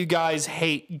is it that you guys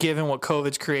hate given what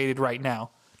COVID's created right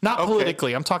now? Not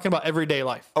politically. I'm talking about everyday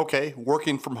life. Okay,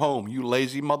 working from home, you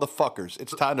lazy motherfuckers.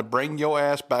 It's time to bring your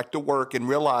ass back to work and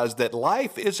realize that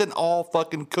life isn't all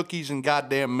fucking cookies and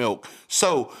goddamn milk.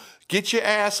 So get your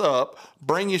ass up,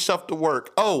 bring yourself to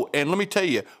work. Oh, and let me tell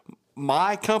you,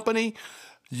 my company...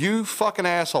 You fucking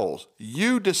assholes.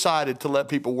 You decided to let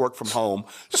people work from home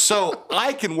so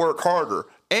I can work harder.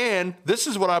 And this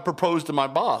is what I proposed to my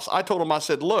boss. I told him, I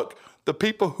said, look, the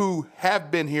people who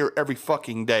have been here every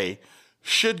fucking day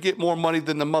should get more money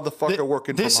than the motherfucker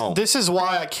working from home. This is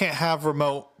why I can't have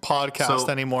remote podcast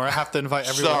anymore. I have to invite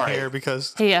everyone here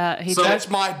because... Hey, so that's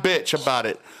my bitch about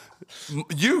it.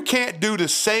 You can't do the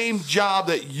same job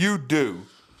that you do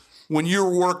when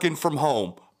you're working from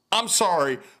home. I'm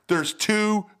sorry. There's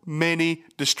too many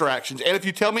distractions. And if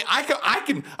you tell me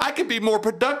I can be more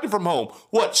productive from home,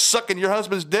 what, sucking your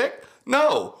husband's dick?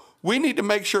 No. We need to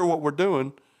make sure what we're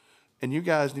doing, and you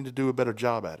guys need to do a better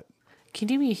job at it. Can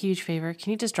you do me a huge favor?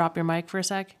 Can you just drop your mic for a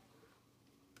sec?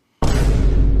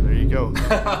 There you go.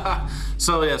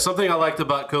 So yeah, something I liked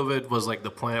about COVID was like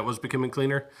the planet was becoming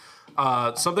cleaner.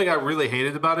 Something I really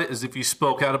hated about it is if you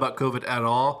spoke out about COVID at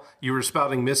all, you were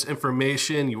spouting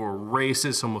misinformation, you were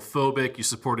racist, homophobic, you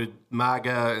supported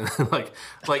MAGA, and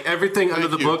like everything under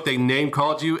the book, they name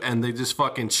called you and they just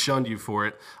fucking shunned you for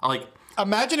it.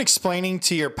 Imagine explaining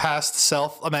to your past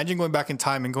self, imagine going back in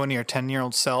time and going to your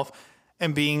 10-year-old self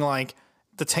and being like,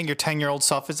 your 10-year-old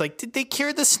self is like, did they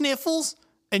cure the sniffles?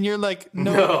 And you're like,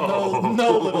 no,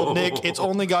 little Nick. It's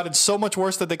only gotten so much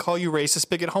worse that they call you racist,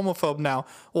 bigot, homophobe now.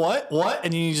 What?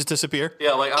 And you just disappear.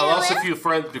 Yeah, like I lost a few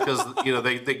friends because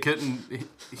they couldn't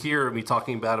hear me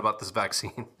talking bad about this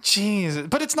vaccine. Jeez,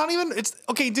 but it's not even. It's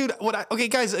okay, dude.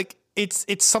 Guys? Like,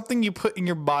 it's something you put in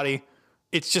your body.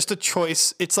 It's just a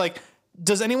choice. It's like,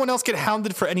 does anyone else get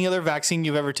hounded for any other vaccine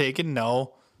you've ever taken?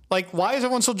 No. Like, why is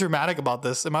everyone so dramatic about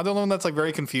this? Am I the only one that's like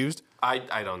very confused? I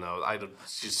don't know.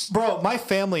 Bro, my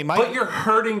family. But you're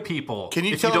hurting people. Can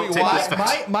you tell me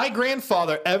why? My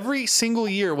grandfather every single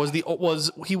year what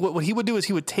he would do is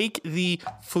he would take the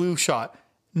flu shot.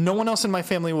 No one else in my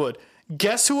family would.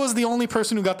 Guess who was the only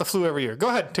person who got the flu every year? Go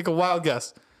ahead, take a wild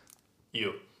guess.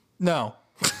 You. No.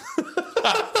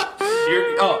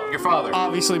 Your father.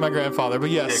 Obviously my grandfather, but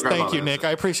yes, thank you, Nick.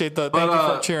 I appreciate thank you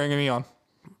for cheering me on.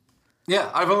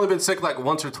 Yeah, I've only been sick like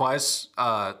once or twice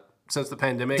since the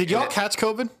pandemic. Did y'all catch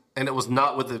COVID? And it was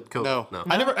not with the COVID. No.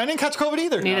 I didn't catch COVID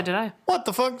either. Neither did I. What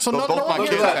the fuck? So Both my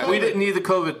kids got we didn't need the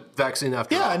COVID vaccine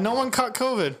after all. Yeah, no one caught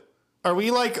COVID. Are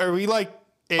we like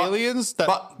aliens that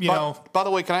By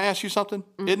the way, can I ask you something?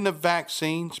 Isn't the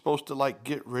vaccine supposed to like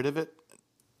get rid of it?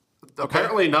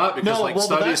 Apparently not, because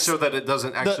studies show that it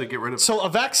doesn't actually get rid of it. So a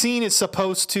vaccine is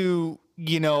supposed to,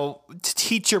 to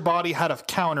teach your body how to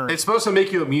counter it. It's supposed to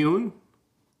make you immune,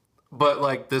 but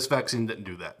like this vaccine didn't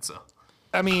do that. So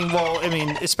I mean,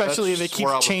 especially if they That's keep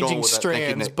where I was going changing with that, thinking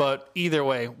strands, that- but either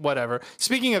way, whatever.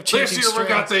 Speaking of This changing year we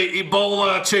got strands, the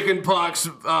Ebola, chickenpox,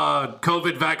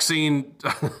 COVID vaccine.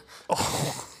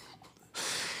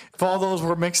 if all those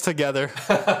were mixed together,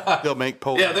 They'll make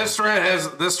polio. Yeah, this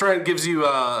strand gives you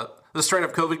this strain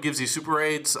of COVID gives you super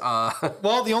AIDS.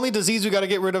 well, the only disease we got to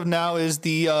get rid of now is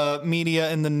the media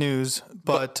and the news.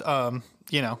 But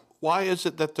you know, Why is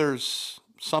it that there's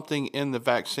something in the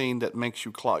vaccine that makes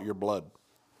you clot your blood?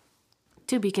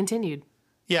 To be continued.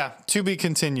 yeah, to be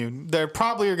continued. There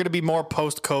probably are going to be more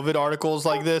post-COVID articles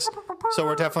like this, so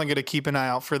we're definitely going to keep an eye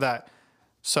out for that.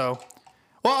 So,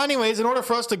 well, anyways, in order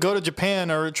for us to go to Japan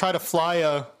or try to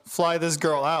fly this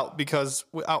girl out, because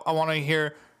I want to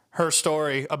hear her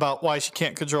story about why she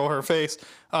can't control her face,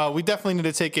 we definitely need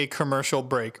to take a commercial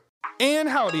break. And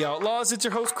howdy, Outlaws. It's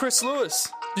your host, Chris Lewis.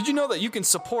 Did you know that you can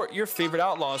support your favorite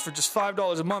Outlaws for just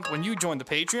 $5 a month when you join the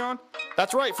Patreon?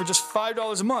 That's right, for just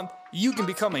 $5 a month, you can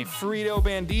become a Frito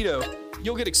Bandito.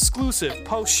 You'll get exclusive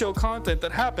post-show content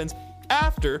that happens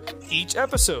after each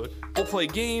episode. We'll play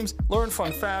games, learn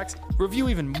fun facts, review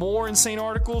even more insane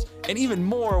articles, and even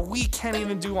more we can't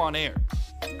even do on air.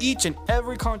 Each and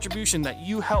every contribution that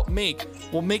you help make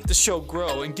will make the show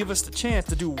grow and give us the chance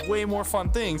to do way more fun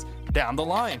things down the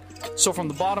line. So from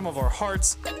the bottom of our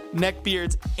hearts, neck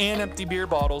beards, and empty beer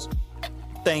bottles,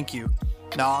 thank you.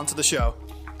 Now on to the show.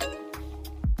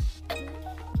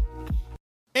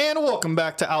 And welcome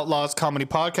back to Outlaws Comedy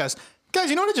Podcast. Guys,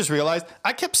 you know what I just realized?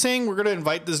 I kept saying we're going to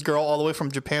invite this girl all the way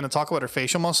from Japan to talk about her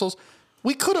facial muscles.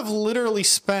 We could have literally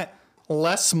spent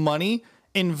less money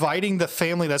inviting the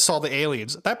family that saw the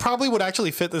aliens. That probably would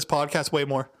actually fit this podcast way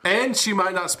more. And she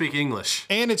might not speak English.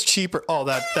 And it's cheaper. Oh,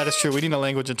 that is true. We need a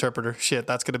language interpreter. Shit,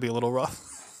 that's going to be a little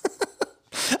rough.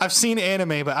 I've seen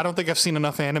anime, but I don't think I've seen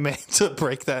enough anime to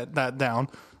break that down.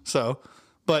 So,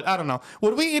 but I don't know.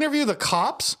 Would we interview the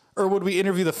cops or would we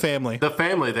interview the family? The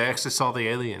family, they actually saw the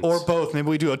aliens. Or both. Maybe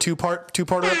we do a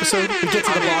two-parter episode. We get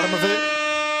to the bottom of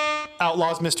it.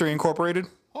 Outlaws Mystery Incorporated.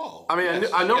 Oh, I mean,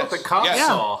 I know what the cops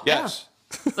saw. Yes.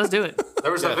 Let's do it.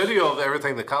 There was a video of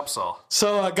everything the cops saw.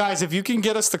 So, guys, if you can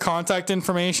get us the contact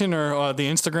information or the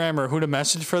Instagram or who to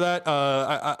message for that,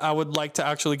 I would like to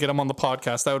actually get them on the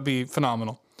podcast. That would be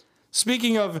phenomenal.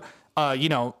 Speaking of,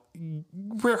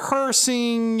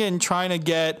 rehearsing and trying to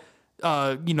get,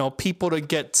 people to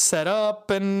get set up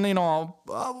and,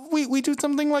 we do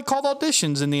something like called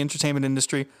auditions in the entertainment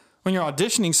industry. When you're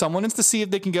auditioning someone, it's to see if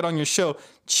they can get on your show.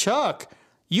 Chuck,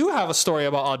 you have a story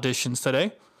about auditions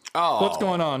today. Oh, what's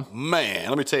going on? Man,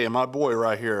 let me tell you, my boy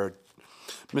right here,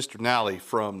 Mr. Nally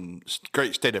from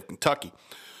great state of Kentucky.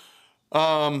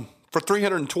 For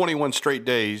 321 straight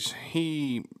days,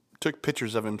 he took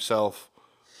pictures of himself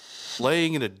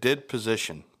laying in a dead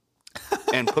position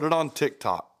and put it on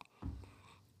TikTok.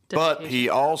 But he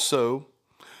also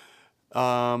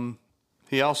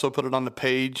put it on the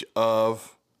page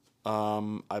of,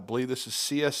 I believe this is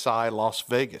CSI Las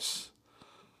Vegas.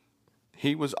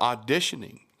 He was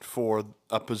auditioning for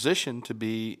a position to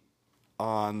be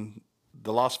on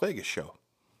the Las Vegas show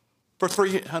for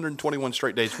 321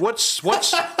 straight days.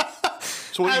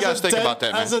 So what do you guys think about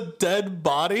that, man? As a dead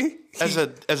body? As a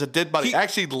dead body,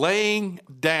 actually laying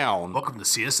down. Welcome to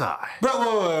CSI.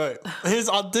 Bro, wait. His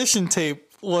audition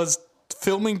tape was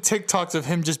filming TikToks of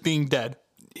him just being dead.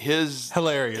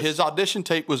 Hilarious. His audition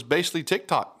tape was basically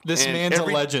TikTok. This man's a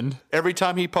legend. Every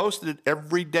time he posted it,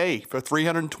 every day for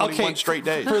 321 straight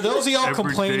days. For those of y'all Every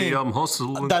complaining day I'm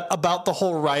hustling. about the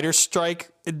whole writer's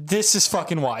strike, this is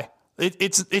fucking why.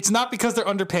 It's not because they're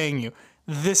underpaying you.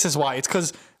 This is why. It's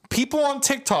because people on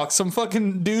TikTok, some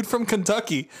fucking dude from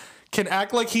Kentucky, can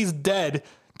act like he's dead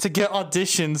to get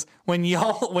auditions when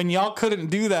y'all couldn't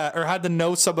do that or had to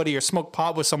know somebody or smoke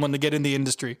pot with someone to get in the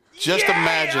industry. Just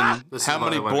imagine This is how why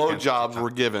many I went against blowjobs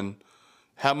were given,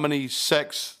 how many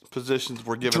sex positions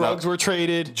were given Drugs up. were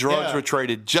traded. Drugs Yeah. were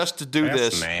traded just to do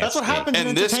this. That's what happens in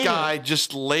And this entertainment. guy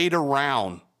just laid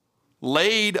around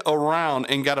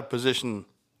and got a position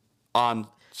on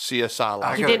CSI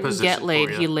Live. He got a didn't position get laid.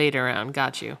 for you. He laid around.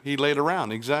 Got you. He laid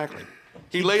around, exactly.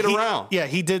 He laid around. Yeah,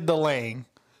 he did the laying.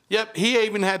 Yep, he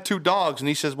even had two dogs, and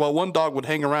he says, well, one dog would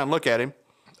hang around, look at him,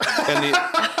 and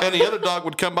the other dog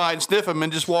would come by and sniff him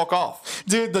and just walk off.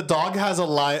 Dude, the dog has a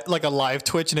live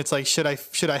Twitch, and it's like, should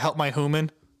I help my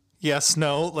human? Yes,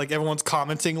 no. Like everyone's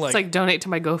commenting, It's like donate to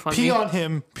my GoFundMe. pee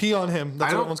on him.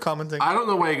 That's what everyone's commenting. I don't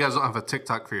know why you guys don't have a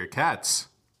TikTok for your cats.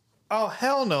 Oh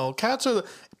hell no! Pets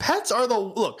are the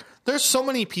look. There's so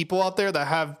many people out there that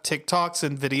have TikToks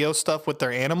and video stuff with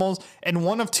their animals, and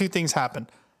one of two things happen.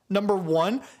 Number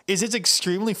one is it's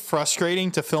extremely frustrating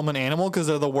to film an animal because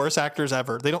they're the worst actors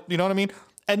ever. They don't, you know what I mean?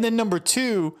 And then number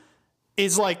two,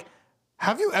 is like,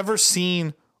 have you ever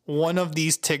seen one of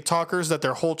these TikTokers that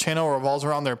their whole channel revolves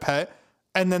around their pet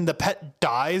and then the pet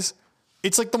dies?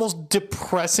 It's like the most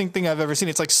depressing thing I've ever seen.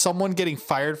 It's like someone getting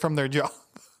fired from their job.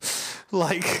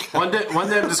 Like one day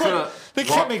I'm just gonna. They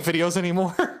can't make videos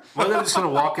anymore. One day I'm just gonna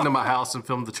walk into my house and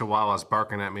film the chihuahuas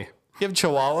barking at me. You have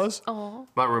chihuahuas? Oh,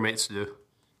 my roommates do.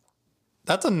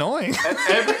 That's annoying.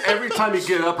 Every time you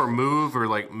get up or move or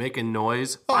like make a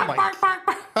noise. Oh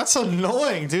my! That's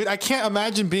annoying, dude. I can't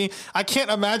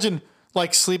imagine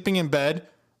like sleeping in bed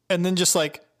and then just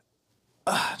like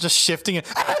just shifting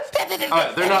it. All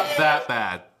right, they're not that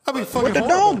bad. I mean, what the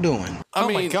dog doing? I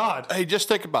mean, my God. Hey, just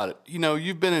think about it. You know,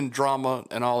 you've been in drama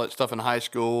and all that stuff in high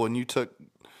school, and you took,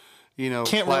 Can't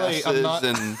classes relate. I'm not.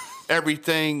 and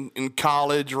everything in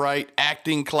college, right?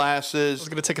 Acting classes. I was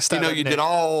gonna take a stab. You did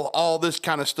all this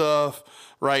kind of stuff,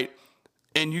 right?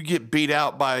 And you get beat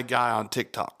out by a guy on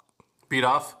TikTok. Beat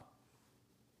off?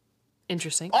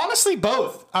 Interesting. Honestly,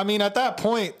 both. I mean, at that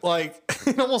point, like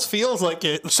it almost feels like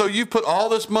it. So you put all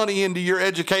this money into your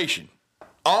education.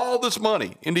 All this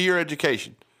money into your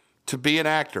education to be an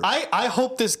actor. I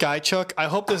hope this guy, Chuck, I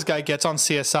hope this guy gets on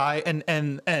CSI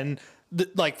and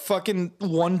like fucking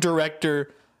one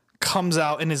director comes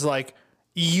out and is like,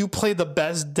 you play the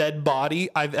best dead body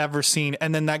I've ever seen.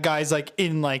 And then that guy's like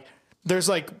in like, there's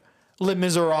like Les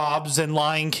Miserables and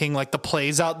Lion King, like the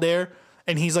plays out there.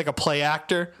 And he's like a play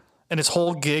actor and his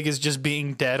whole gig is just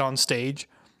being dead on stage.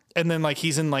 And then like,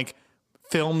 he's in like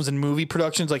films and movie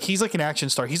productions. Like he's like an action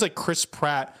star. He's like Chris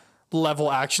Pratt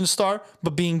level action star,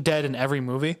 but being dead in every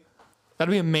movie.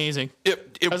 That'd be amazing.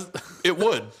 It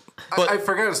would. But I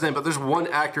forgot his name, but there's one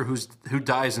actor who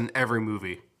dies in every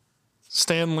movie.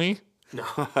 Stan Lee? No.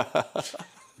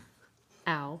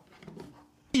 Ow.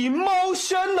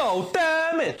 Emotional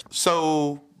damage.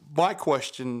 So my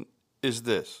question is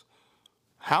this.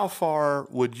 How far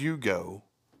would you go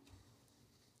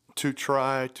to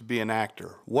try to be an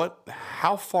actor?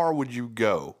 How far would you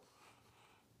go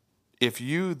if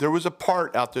there was a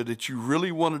part out there that you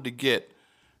really wanted to get?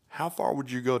 How far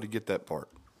would you go to get that part?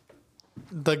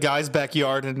 The guy's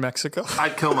backyard in Mexico.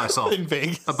 I'd kill myself. In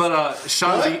Vegas. But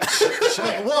Sean Bean.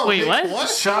 Wait, what?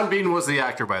 Sean Bean was the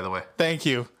actor, by the way. Thank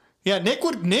you. Yeah,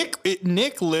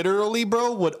 Nick literally,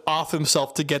 bro, would off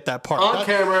himself to get that part. On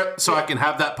camera, so I can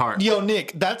have that part. Yo,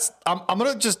 Nick, I'm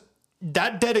gonna just,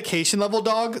 that dedication level,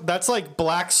 dog, that's like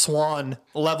Black Swan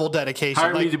level dedication.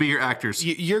 Hire like, me to be your actors.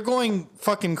 You're going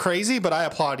fucking crazy, but I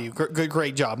applaud you.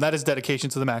 Great job. That is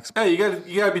dedication to the max. Hey, you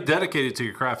gotta be dedicated to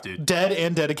your craft, dude. Dead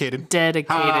and dedicated.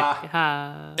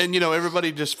 And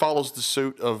everybody just follows the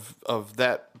suit of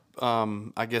that.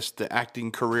 I guess the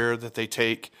acting career that they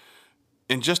take.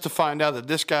 And just to find out that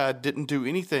this guy didn't do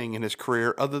anything in his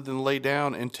career other than lay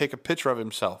down and take a picture of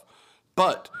himself.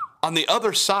 But on the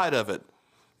other side of it,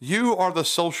 you are the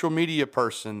social media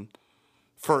person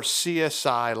for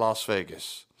CSI Las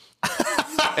Vegas.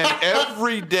 And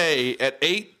every day at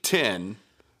 8:10,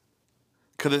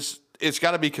 because it's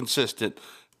got to be consistent,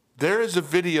 there is a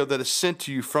video that is sent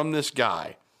to you from this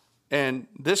guy. And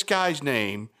this guy's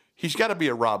name, he's got to be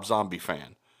a Rob Zombie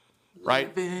fan.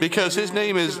 Right? Because his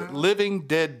name is Living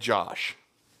Dead Josh.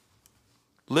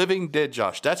 Living Dead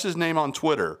Josh. That's his name on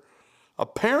Twitter.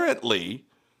 Apparently,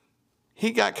 he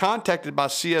got contacted by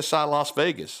CSI Las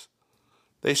Vegas.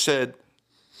 They said,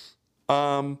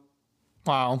 wow.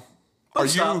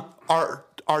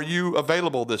 Are you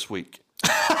available this week?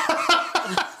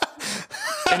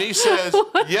 And he says,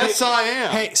 yes, I am.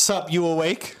 Hey, sup, you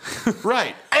awake?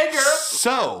 Right.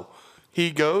 So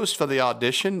he goes for the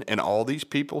audition, and all these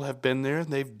people have been there,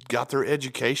 and they've got their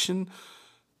education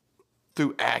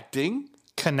through acting.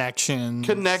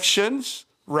 Connections,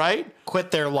 right?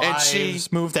 Quit their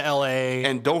lives, move to L.A.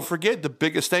 And don't forget, the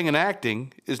biggest thing in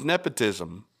acting is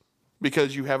nepotism.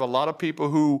 Because you have a lot of people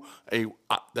who,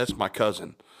 that's my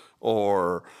cousin,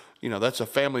 or, that's a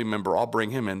family member, I'll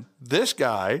bring him in. This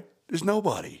guy is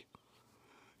nobody.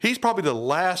 He's probably the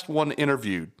last one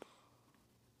interviewed.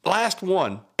 Last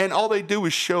one. And all they do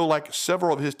is show like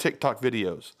several of his TikTok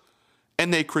videos.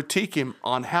 And they critique him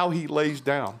on how he lays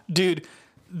down. Dude,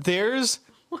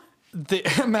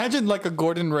 imagine like a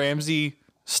Gordon Ramsay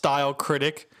style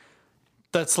critic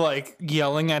that's like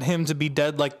yelling at him to be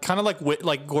dead, like kind of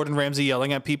like Gordon Ramsay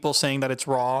yelling at people saying that it's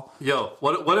raw. Yo,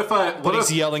 what if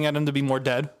he's yelling at him to be more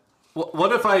dead?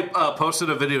 What if I posted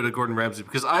a video to Gordon Ramsay,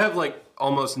 because I have like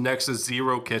almost next to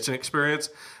zero kitchen experience.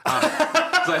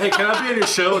 It's like, hey, can I be on your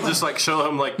show and just like show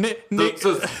him like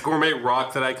the gourmet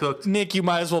rock that I cooked? Nick, you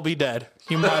might as well be dead.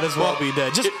 You might as well be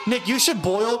dead. Just Nick, you should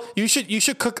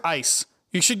cook ice.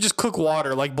 You should just cook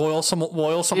water, like boil some You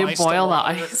ice. boil the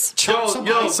water, ice. chop some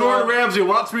Yo, ice Gordon up. Ramsay,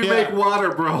 watch me make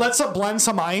water, bro. Let's blend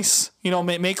some ice. You know,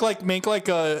 make like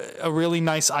a really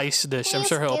nice ice dish. I'm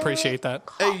sure he'll appreciate that.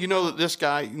 Hey, you know that this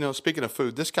guy, you know, speaking of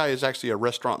food, this guy is actually a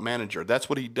restaurant manager. That's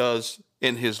what he does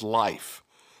in his life.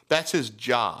 That's his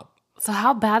job. So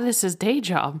how bad is his day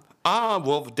job?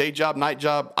 Well, day job, night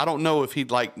job. I don't know if he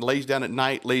like lays down at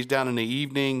night, lays down in the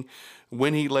evening,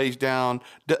 when he lays down.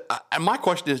 And my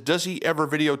question is, does he ever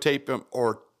videotape him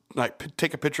or like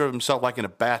take a picture of himself like in a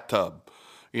bathtub?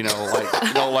 You know,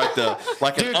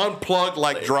 like an unplugged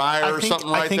like dryer or something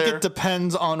right there. I think it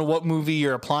depends on what movie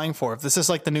you're applying for. If this is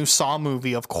like the new Saw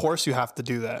movie, of course you have to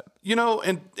do that. You know,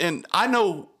 and I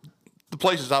know the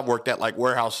places I've worked at, like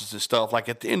warehouses and stuff, like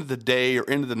at the end of the day or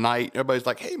end of the night, everybody's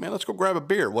like, hey, man, let's go grab a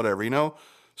beer, whatever, you know?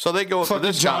 So they go up to Fucking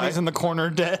this Johnny's guy. in the corner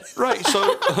dead. Right.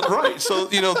 So,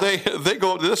 you know, they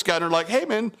go up to this guy and they're like, hey,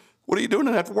 man, what are you doing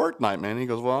after work night, man? And he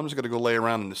goes, well, I'm just going to go lay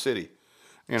around in the city.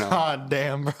 You know, God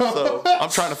damn, bro. So I'm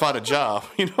trying to find a job.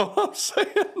 You know what I'm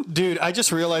saying? Dude, I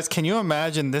just realized, can you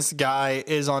imagine this guy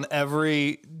is on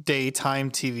every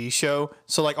daytime TV show?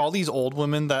 So like all these old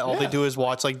women that all they do is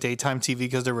watch like daytime TV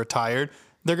because they're retired.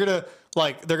 They're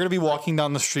gonna be walking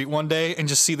down the street one day and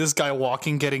just see this guy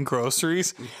walking getting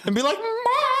groceries and be like, "Ma,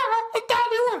 I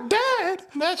thought you were dead."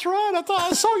 That's right. I thought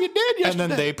I saw you dead yesterday. And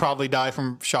then they probably die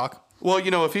from shock. Well,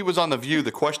 you know, if he was on The View,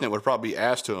 the question that would probably be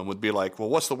asked to him would be like, well,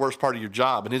 what's the worst part of your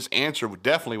job? And his answer would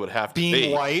definitely have to be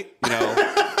Being white. You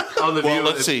know, On The View,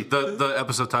 let's see. The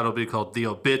episode title will be called The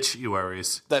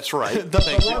Obituaries. That's right.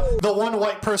 The one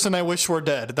white person I wish were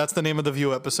dead. That's the name of the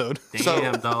View episode.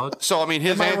 Damn, dog. So I mean,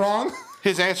 Am I wrong?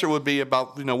 His answer would be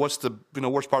about, you know, what's the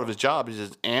worst part of his job is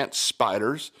his ants,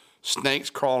 spiders, snakes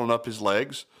crawling up his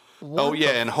legs.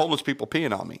 And homeless people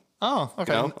peeing on me. Oh,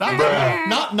 okay. You know?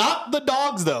 Not the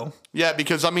dogs though. Yeah,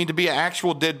 because I mean, to be an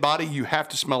actual dead body, you have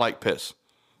to smell like piss.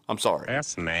 I'm sorry.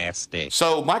 That's nasty.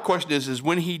 So my question is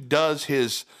when he does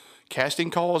his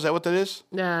casting call, is that what that is?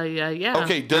 Yeah.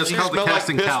 Okay, does he smell like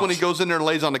piss when he goes in there and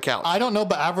lays on the couch? I don't know,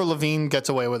 but Avril Lavigne gets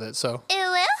away with it. So.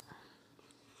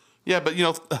 Yeah, but you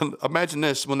know, imagine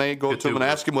this: when they go to him and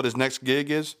ask him what his next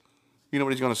gig is, you know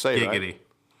what he's going to say, Giggity. right?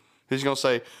 He's going to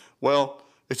say, "Well,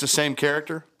 it's the same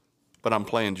character, but I'm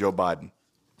playing Joe Biden."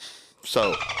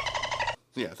 So,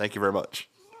 yeah, thank you very much.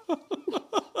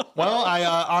 Well, I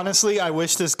honestly, I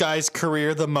wish this guy's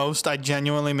career the most. I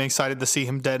genuinely am excited to see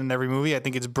him dead in every movie. I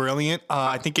think it's brilliant.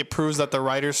 I think it proves that the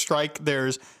writer's strike,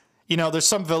 there's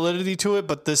some validity to it,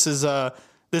 but this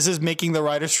is making the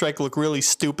writer's strike look really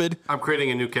stupid. I'm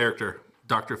creating a new character,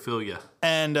 Dr. Philia.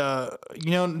 And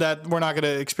that we're not going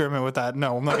to experiment with that.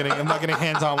 No, I'm not getting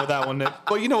hands on with that one, Nick.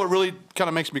 Well, you know what really kind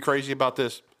of makes me crazy about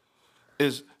this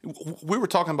is we were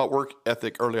talking about work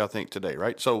ethic earlier, I think, today,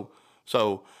 right? So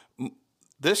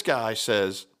this guy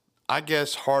says, I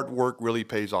guess hard work really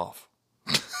pays off.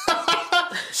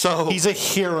 So he's a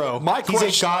hero. He's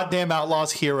a goddamn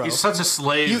outlaw's hero. He's such a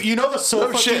slave. You know the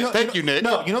Sofa King. Thank you, Nick.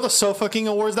 No, you know the Sofa King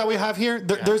Awards that we have here.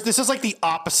 This is like the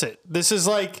opposite. This is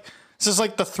like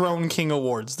the Throne King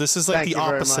Awards. This is like the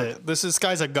opposite. This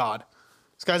guy's a god.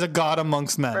 This guy's a god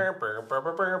amongst men.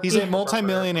 He's a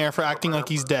multimillionaire for acting like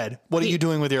he's dead. What are you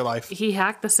doing with your life? He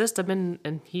hacked the system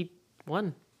and he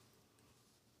won.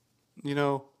 You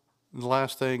know, the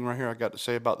last thing right here I got to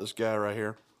say about this guy right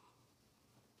here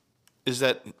is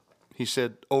that he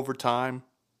said, over time,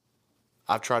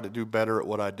 I've tried to do better at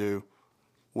what I do,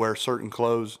 wear certain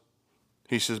clothes.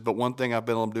 He says, but one thing I've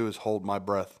been able to do is hold my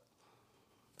breath.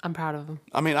 I'm proud of him.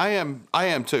 I mean, I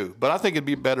am too. But I think it'd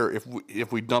be better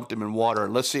if we dumped him in water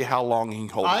and let's see how long he can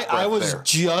hold his breath I was there.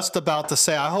 just about to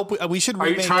say, I hope we should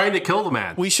remake. Are you trying to kill the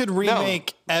man? We should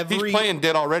remake every He's playing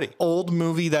dead already. Old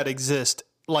movie that exists.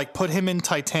 Like put him in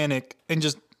Titanic and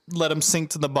just let him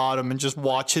sink to the bottom and just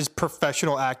watch his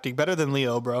professional acting. Better than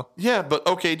Leo, bro. Yeah, but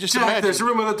okay, just Jack, imagine. there's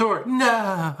room on the door.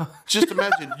 No. Just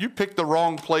imagine you picked the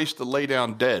wrong place to lay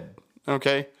down dead,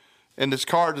 okay? And this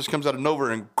car just comes out of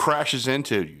nowhere and crashes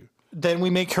into you. Then we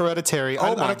make Hereditary.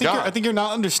 Oh my God. I think you're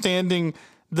not understanding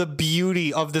the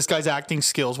beauty of this guy's acting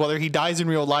skills. Whether he dies in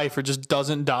real life or just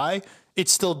doesn't die,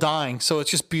 it's still dying. So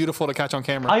it's just beautiful to catch on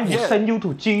camera. I will send you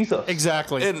to Jesus.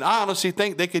 Exactly. And I honestly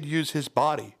think they could use his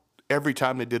body every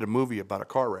time they did a movie about a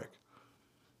car wreck.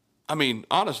 I mean,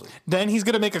 honestly. Then he's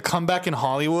gonna make a comeback in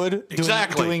Hollywood,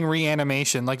 doing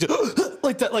reanimation, like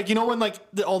like that, like you know when like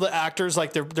all the actors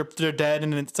like they're dead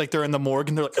and it's like they're in the morgue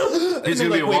and they're like He's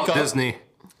gonna be Walt Disney.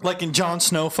 Like in Jon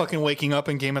Snow fucking waking up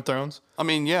in Game of Thrones. I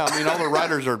mean, yeah. I mean, all the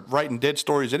writers are writing dead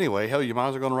stories anyway. Hell, you might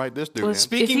as well go and write this dude. Well,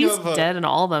 man. If he's dead in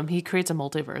all of them, he creates a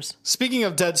multiverse. Speaking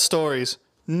of dead stories,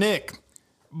 Nick,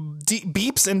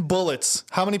 beeps and bullets.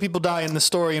 How many people die in this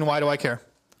story, and why do I care?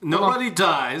 Nobody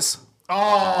dies.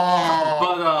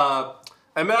 Oh.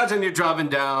 But imagine you're driving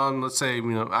down, let's say,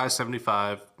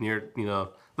 I-75 near,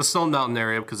 the Stone Mountain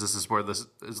area, because this is where this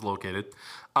is located.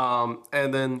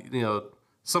 And then,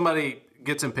 somebody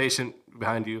gets impatient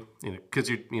behind you, because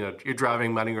you're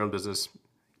driving, minding your own business.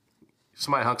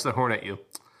 Somebody honks their horn at you,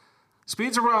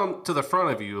 speeds around to the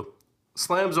front of you,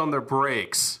 slams on their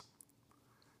brakes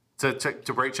to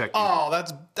brake check you. Oh,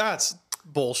 that's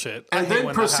bullshit. And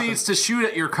then proceeds to shoot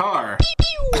at your car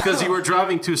because you were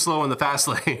driving too slow in the fast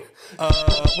lane.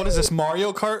 What is this,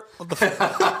 Mario Kart? What the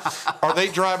fuck? Are they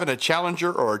driving a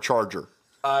Challenger or a Charger?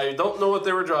 I don't know what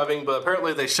they were driving, but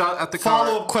apparently they shot at the car.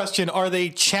 Follow-up question, are they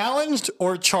challenged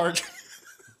or charged?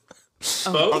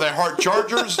 Are they hard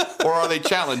Chargers or are they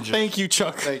Challengers? Thank you,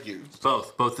 Chuck. Thank you.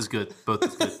 Both is good. Both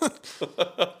is good.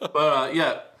 But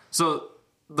so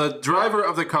the driver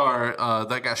of the car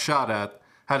that got shot at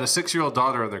had a 6-year-old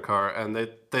daughter in their car, and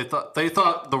they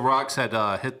thought the rocks had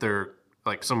hit their,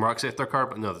 like some rocks hit their car,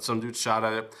 but no, some dude shot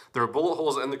at it. There were bullet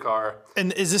holes in the car.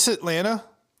 And is this Atlanta?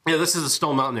 Yeah, this is the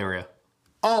Stone Mountain area.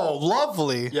 Oh,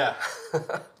 lovely. Yeah.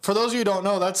 For those of you who don't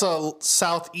know, that's a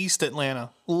southeast Atlanta.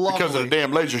 Lovely. Because of the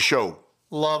damn laser show.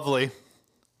 Lovely.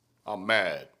 I'm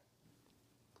mad.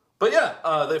 But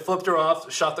yeah, they flipped her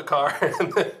off, shot the car.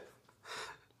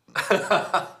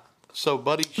 So,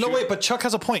 buddy. No, wait, but Chuck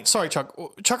has a point. Sorry, Chuck.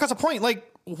 Chuck has a point. Like,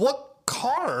 what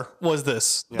car was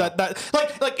this? Yeah.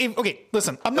 Okay,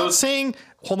 listen. I'm not saying.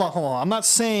 Hold on. I'm not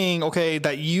saying, okay,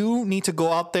 that you need to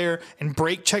go out there and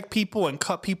brake check people and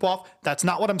cut people off. That's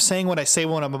not what I'm saying when I say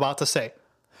what I'm about to say.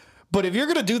 But if you're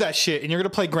going to do that shit and you're going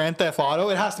to play Grand Theft Auto,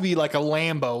 it has to be like a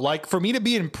Lambo. Like, for me to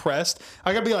be impressed,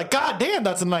 I got to be like, God damn,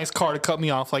 that's a nice car to cut me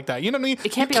off like that. You know what I mean?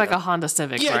 It can't be like a Honda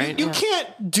Civic, right? You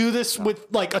can't do this with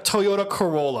like a Toyota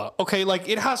Corolla. Okay, like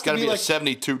it has to be like a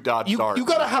 72 Dodge Dart. You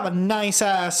got to have a nice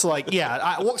ass, like,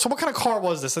 so what kind of car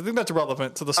was this? I think that's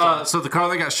relevant to the story. So the car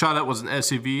that got shot at was an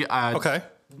SUV. Okay.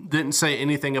 Didn't say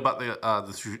anything about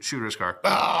the shooter's car.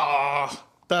 Ah,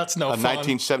 that's no a fun.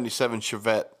 1977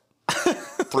 Chevette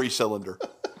 3-cylinder.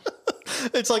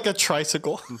 It's like a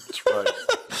tricycle. That's right.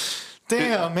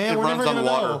 Damn, man, we're never runs on gonna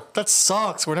water. know. That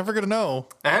sucks. We're never gonna know.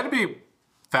 It had to be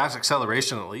fast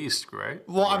acceleration at least, right?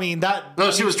 Well, I mean that.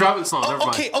 No, she was driving slow. Never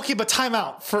mind. Okay, but time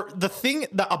out. For the thing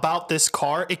about this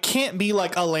car, it can't be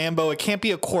like a Lambo. It can't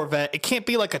be a Corvette. It can't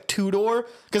be like a 2-door.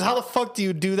 Because how the fuck do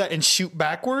you do that and shoot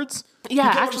backwards? Yeah, You get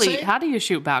what I'm actually, saying? how do you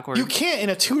shoot backwards? You can't in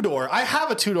a 2-door. I have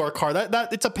a 2-door car.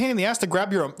 That it's a pain in the ass to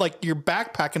grab your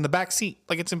backpack in the back seat.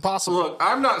 Like, it's impossible. Look,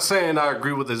 I'm not saying I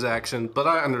agree with his action, but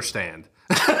I understand.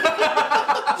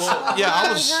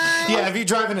 Yeah, if you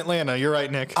drive in Atlanta, you're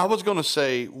right, Nick. I was going to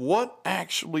say, what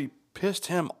actually pissed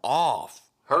him off?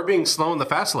 Her being slow in the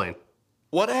fast lane.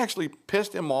 What actually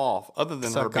pissed him off other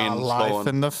than her being slow?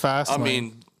 In the fast lane. I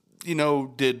mean,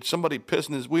 did somebody piss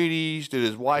in his Wheaties? Did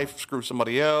his wife screw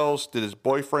somebody else? Did his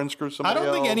boyfriend screw somebody else? I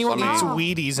don't think anyone eats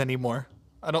Wheaties anymore.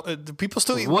 I don't. Do people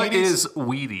still eat Wheaties? What is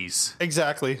Wheaties?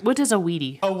 Exactly. What is a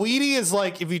Wheatie? A Wheatie is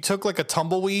like if you took like a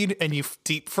tumbleweed and you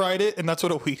deep fried it, and that's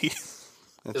what a Wheatie is.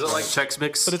 Is it like Chex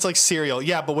Mix? But it's like cereal.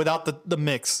 Yeah, but without the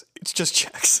mix. It's just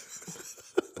Chex.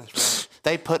 That's right.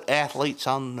 They put athletes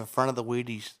on the front of the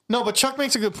Wheaties. No, but Chuck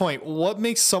makes a good point. What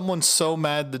makes someone so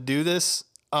mad to do this?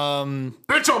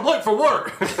 Bitch, I'm late for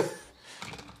work.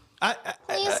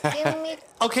 Please give me.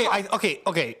 Okay.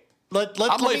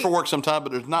 I'm late for work sometime,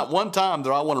 but there's not one time that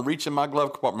I want to reach in my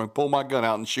glove compartment, pull my gun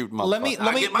out, and shoot my. Let me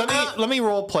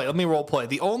role play. Let me role play.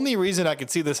 The only reason I could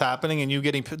see this happening and you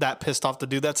getting that pissed off to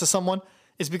do that to someone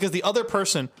is because the other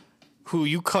person who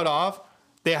you cut off,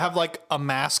 they have like a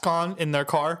mask on in their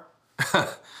car.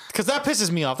 Because that pisses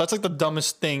me off. That's like the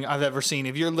dumbest thing I've ever seen.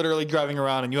 If you're literally driving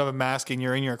around and you have a mask and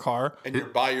you're in your car, and you're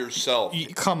by yourself,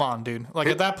 come on, dude. Like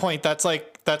at that point, that's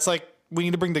like we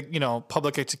need to bring the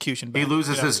public execution back. He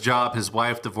loses his job. His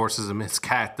wife divorces him. His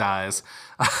cat dies.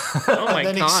 Oh my and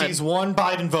then God. he sees one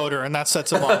Biden voter, and that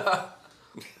sets him off.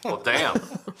 Well, damn.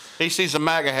 He sees a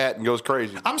MAGA hat and goes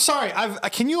crazy. I'm sorry.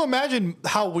 Can you imagine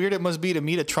how weird it must be to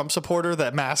meet a Trump supporter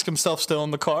that masked himself still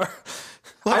in the car?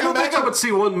 I don't think I would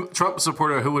see one Trump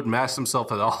supporter who would mask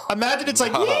himself at all. Imagine it's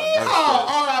like, all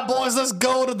right, boys, let's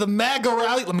go to the MAGA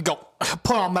rally. Let me go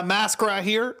put on my mask right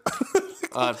here.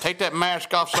 Take that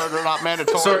mask off, sir. They're not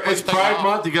mandatory. Sir, it's Pride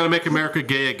Month. You got to make America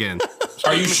gay again.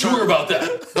 Are you sure about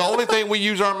that? The only thing we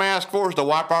use our mask for is to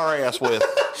wipe our ass with.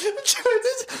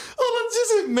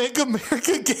 Just make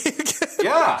America gay again.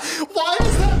 Yeah. Why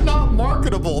is that not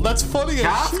marketable? That's funny as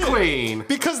Goth shit. Queen.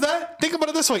 Because think about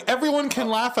it this way. Everyone can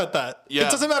laugh at that. Yeah.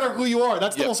 It doesn't matter who you are.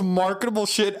 That's the most marketable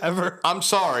shit ever. I'm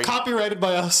sorry. Copyrighted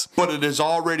by us. But it is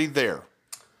already there.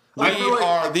 We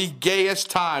are the gayest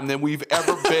time than we've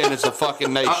ever been as a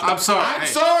fucking nation. I'm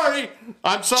sorry.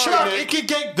 I'm sorry, Chuck, Nick. it could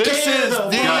get This gayer, is though,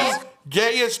 the guys.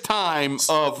 gayest time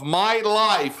of my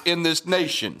life in this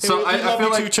nation. So We I love feel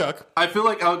you like too, Chuck. I feel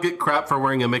like I'll get crap for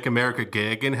wearing a "Make America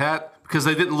Gay Again" hat because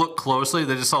they didn't look closely.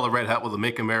 They just saw the red hat with the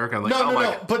 "Make America." I'm like, No, oh no, my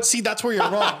no. God. But see, that's where you're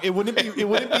wrong. It wouldn't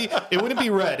be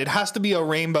red. It has to be a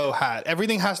rainbow hat.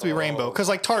 Everything has to be rainbow because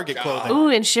like Target clothing. Ooh,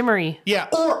 and shimmery. Yeah,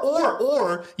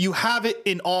 or you have it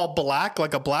in all black,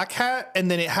 like a black hat, and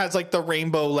then it has like the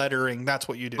rainbow lettering. That's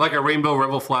what you do. Like a rainbow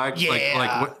rebel flag.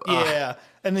 yeah, yeah.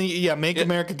 And then make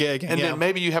America gay again. And yeah. then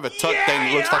maybe you have a tuck thing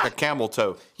that looks like a camel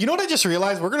toe. You know what I just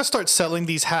realized? We're gonna start selling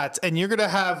these hats, and you're gonna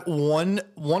have one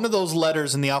of those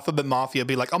letters in the Alphabet Mafia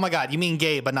be like, "Oh my God, you mean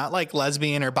gay, but not like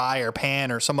lesbian or bi or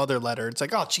pan or some other letter." It's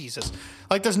like, oh Jesus,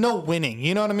 like there's no winning.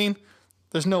 You know what I mean?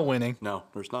 There's no winning. No,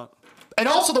 there's not. And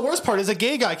also the worst part is a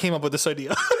gay guy came up with this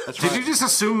idea. Did you just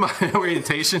assume my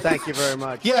orientation? Thank you very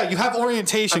much. Yeah, you have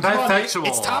orientation. Come on, Nick. Bisexual.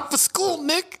 It's time for school,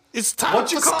 Nick. It's time What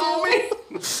for you call school.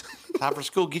 me? Time for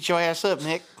school. Get your ass up,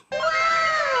 Nick.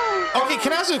 Okay,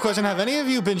 can I ask you a question? Have any of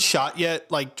you been shot yet,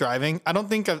 like driving? I don't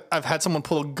think I've had someone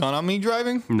pull a gun on me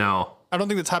driving. No. I don't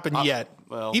think that's happened yet.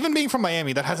 well- Even being from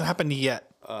Miami, that hasn't happened yet.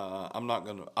 I'm not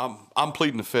gonna. I'm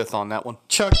pleading the fifth on that one.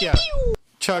 Chuck, yeah.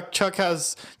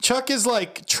 Chuck is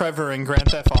like Trevor in Grand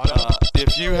Theft Auto.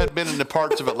 If you had been in the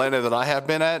parts of Atlanta that I have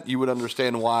been at, you would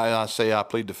understand why I say I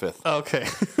plead the fifth. Okay.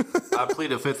 I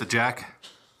plead a fifth of Jack.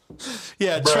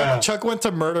 Yeah, Chuck went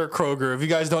to Murder Kroger. If you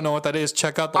guys don't know what that is,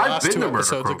 check out the I've last been 2 to Murder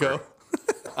episodes Kroger. ago.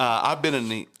 I've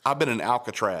been in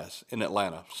Alcatraz in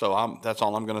Atlanta, so that's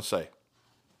all I'm gonna say.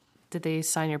 Did they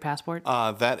sign your passport?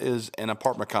 That is an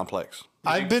apartment complex.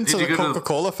 I've been to did the you go to the-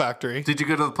 Coca-Cola factory. Did you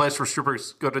go to the place where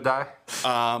strippers go to die?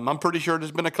 I'm pretty sure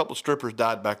there's been a couple strippers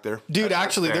died back there. Dude,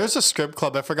 actually, fair. there's a strip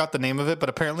club. I forgot the name of it, but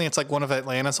apparently it's like one of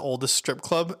Atlanta's oldest strip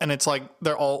club, and it's like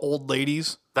they're all old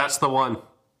ladies. That's the one.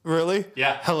 Really?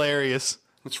 Yeah. Hilarious.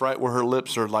 That's right, where her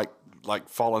lips are like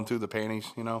falling through the panties.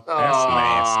 You know. That's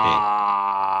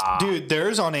nasty. Dude,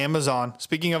 there's on Amazon.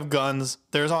 Speaking of guns,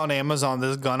 there's on Amazon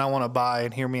this gun I want to buy,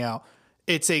 and hear me out.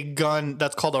 It's a gun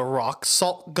that's called a rock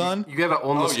salt gun. You gotta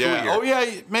own the school year. Oh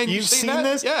yeah, man. You've seen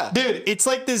this? Yeah. Dude, it's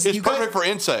like this. It's you guys- perfect for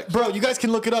insects. Bro, you guys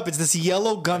can look it up. It's this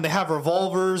yellow gun. They have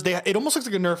revolvers. It almost looks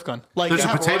like a Nerf gun. Like There's they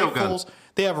a have potato gun. rifles.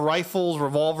 They have rifles,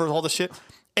 revolvers, all the shit.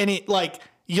 And it like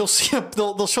you'll see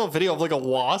they'll show a video of like a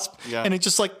wasp, Yeah. and it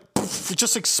just like poof, it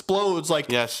just explodes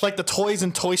like Yes. like the toys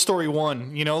in Toy Story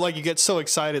 1. You know, like you get so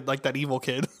excited like that evil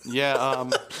kid. Yeah,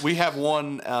 we have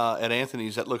one at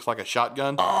Anthony's that looks like a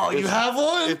shotgun. Oh, you have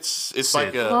one? It's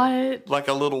like What?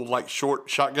 a little like short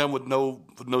shotgun with no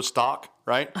stock,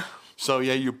 right? So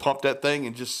yeah, you pump that thing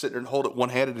and just sit there and hold it one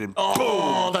handed and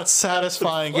Oh, that's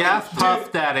satisfying. Yeah,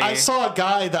 Puff Daddy. I saw a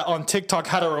guy that on TikTok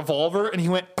had a revolver, and he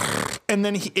went, and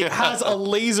then it has a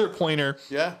laser pointer.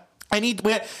 yeah. And he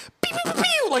went, pew, pew, pew,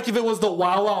 pew, like if it was the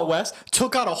Wild Wild West,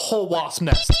 took out a whole wasp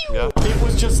nest. Yeah. It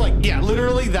was just like, yeah,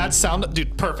 literally that sound,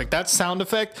 dude, perfect. That sound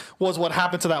effect was what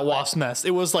happened to that wasp nest.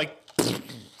 It was like,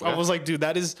 I was like, dude,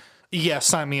 that is, yeah,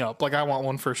 sign me up. Like, I want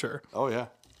one for sure. Oh yeah.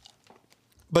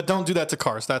 But don't do that to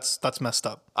cars. That's messed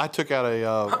up. I took out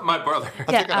a My brother.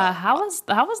 Yeah. How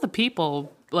was the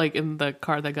people like in the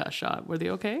car that got shot? Were they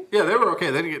okay? Yeah, they were okay.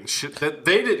 They didn't get shit. They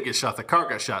didn't get shot. The car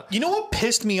got shot. You know what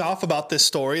pissed me off about this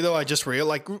story, though? I just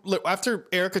realized, like, look, after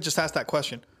Erica just asked that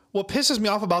question, what pisses me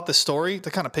off about this story, to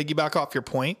kind of piggyback off your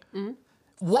point,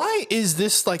 why is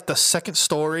this like the second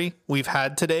story we've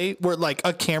had today where like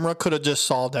a camera could have just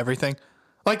solved everything?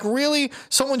 Like, really?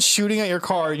 Someone's shooting at your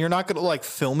car and you're not going to like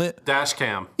film it? Dash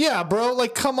cam. Yeah, bro.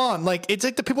 Like, come on. Like, it's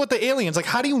like the people with the aliens. Like,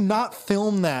 how do you not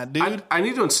film that, dude? I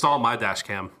need to install my dash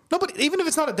cam. No, but even if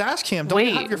it's not a dash cam, don't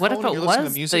you have Wait, your what phone if and it you're listening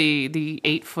was to music? the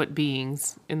 8-foot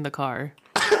beings in the car?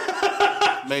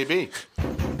 maybe.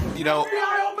 You know,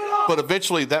 but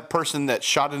eventually that person that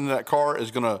shot into that car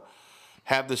is gonna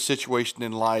have this situation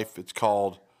in life. It's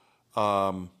called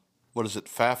what is it?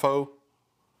 FAFO?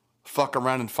 Fuck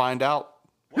around and find out.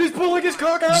 He's pulling his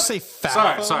cock Did you out. say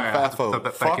FAFO? Sorry.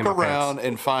 FAFO. Fuck around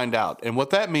and find out. And what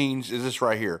that means is this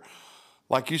right here.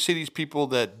 Like you see these people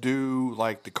that do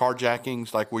like the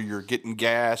carjackings, like where you're getting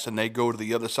gas and they go to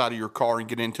the other side of your car and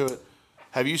get into it.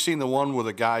 Have you seen the one where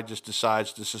the guy just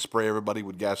decides just to spray everybody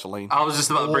with gasoline? I was just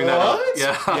about to bring that up. What?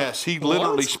 Yeah. Yes, he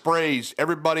literally sprays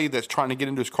everybody that's trying to get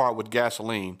into his car with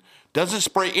gasoline. Doesn't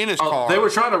spray in his car. They were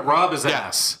trying to rob his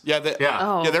ass. Yeah,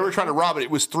 Oh. they were trying to rob it.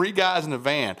 It was 3 guys in a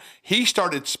van. He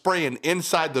started spraying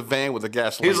inside the van with the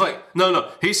gasoline. He was like, no.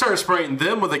 He started spraying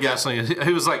them with the gasoline.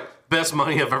 He was like, best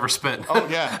money I've ever spent. Oh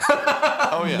yeah.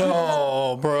 Oh yeah.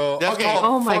 No, bro. That's Okay. called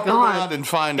Oh, my fuck God. around and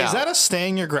find out. Is that a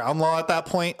staying your ground law at that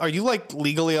point? Are you like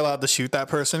legally allowed to shoot that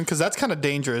person? Because that's kind of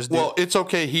dangerous, dude. Well, it's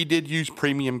okay. He did use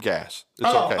premium gas. It's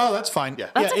oh, okay. oh, that's fine. Yeah.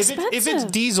 That's if it's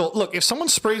expensive. diesel, look, if someone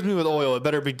sprays me with oil, it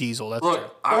better be diesel. That's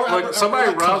Look,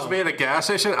 somebody robs cone. me at a gas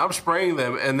station, I'm spraying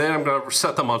them, and then I'm going to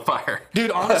set them on fire. Dude,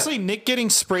 honestly, Nick getting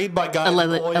sprayed by guys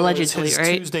with oil is Allegedly, his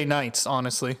right? Tuesday nights,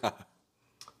 honestly.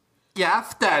 Yeah,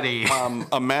 daddy.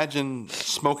 Imagine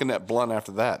smoking that blunt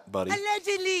after that, buddy.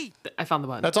 I found the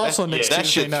button. That's also Nick's That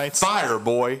Tuesday shit's nights. fire,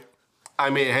 boy. I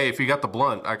mean, hey, if you got the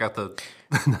blunt, I got the.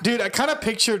 Dude, I kind of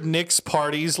pictured Nick's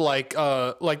parties like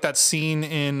that scene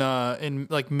in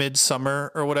like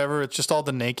Midsummer or whatever. It's just all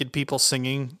the naked people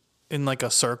singing in like a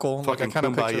circle. Fucking like I kind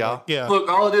of picture Kumbaya. like, yeah. Look,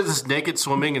 all it is naked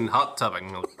swimming and hot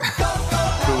tubbing.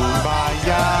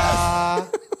 Kumbaya.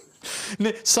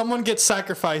 Someone gets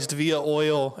sacrificed via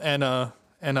oil and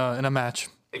a match.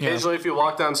 Occasionally, if you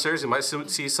walk downstairs, you might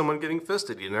see someone getting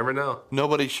fisted. You never know.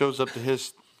 Nobody shows up to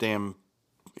his damn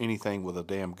anything with a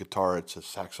damn guitar. It's a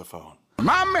saxophone.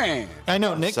 My man. I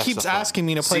know Nick keeps Saxophone. asking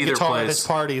me to play Cedar guitar at Place. his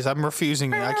parties. I'm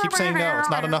refusing. I keep saying no. It's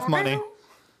not enough money.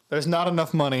 There's not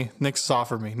enough money. Nick's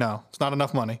offered me. No, it's not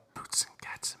enough money. Boots and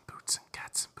cats and boots and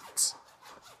cats and boots.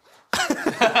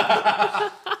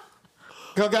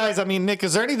 Go, guys. I mean, Nick,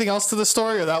 is there anything else to the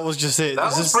story, or that was just it?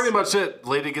 That Is was this- pretty much it.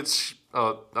 Lady gets,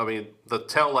 the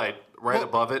tail light right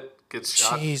above it gets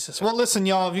shot. Jesus. Well, listen,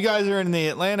 y'all. If you guys are in the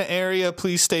Atlanta area,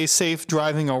 please stay safe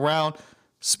driving around.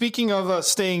 Speaking of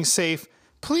staying safe,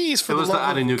 please, for It the was the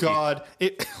love of Adenuki. God,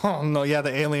 oh no, yeah, the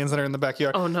aliens that are in the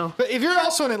backyard. Oh, no. But if you're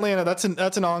also in Atlanta, that's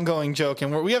an ongoing joke,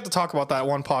 and we have to talk about that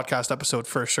one podcast episode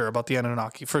for sure about the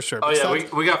Anunnaki for sure. Oh, Because yeah,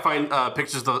 that's- we got to find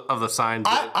pictures of the sign.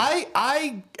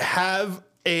 I have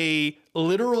a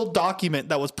literal document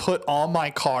that was put on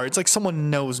my car. It's like someone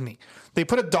knows me. They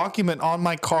put a document on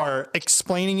my car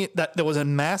explaining it that there was a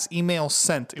mass email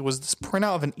sent. It was this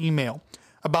printout of an email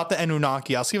about the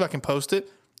Anunnaki. I'll see if I can post it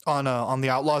on the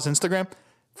Outlaws Instagram.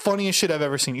 Funniest shit I've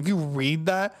ever seen. If you read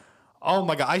that, oh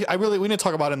my God, we need to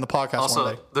talk about it in the podcast one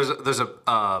Also, day. there's a little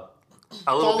all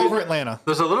over Atlanta.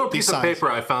 There's a little These piece of signs.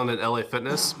 paper I found in LA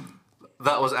Fitness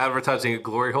that was advertising a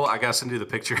glory hole. I gotta send you the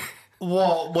picture.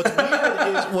 Well,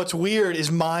 what's weird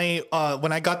is my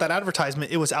when I got that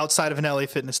advertisement, it was outside of an LA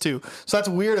Fitness too. So that's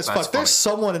weird as That's fuck. There's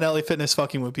someone in LA Fitness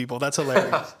fucking with people. That's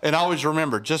hilarious. And always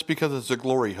remember, just because it's a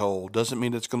glory hole doesn't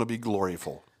mean it's going to be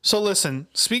gloryful. So listen,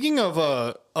 speaking of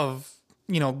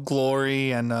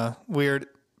glory and weird,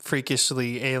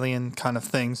 freakishly alien kind of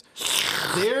things,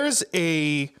 there's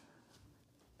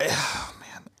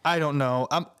I don't know.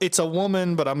 It's a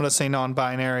woman, but I'm going to say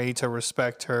non-binary to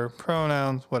respect her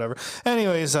pronouns, whatever.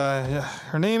 Anyways,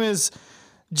 her name is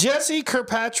Jessie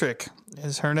Kirkpatrick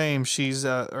is her name. She's, they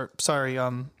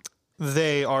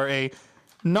are a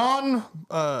non-binary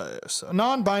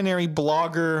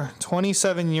blogger,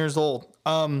 27 years old.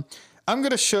 I'm going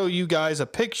to show you guys a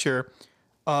picture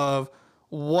of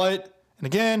what, and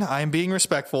again, I'm being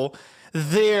respectful,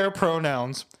 their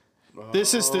pronouns.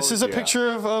 This is a picture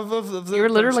of the You're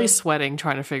literally person. sweating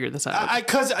trying to figure this out.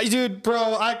 Dude,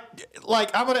 bro, I'm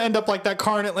gonna end up like that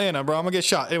car in Atlanta, bro. I'm gonna get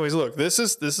shot. Anyways, look, this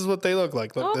is what they look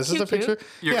like. Look, Oh, this is a cute, picture. cute.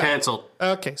 You're canceled.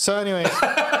 Okay, so anyways,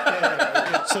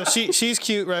 yeah. So she's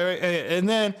cute, right? And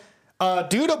then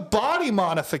due to body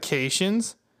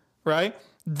modifications, right?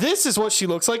 This is what she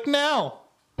looks like now.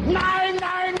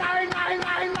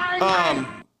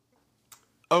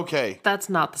 Okay. That's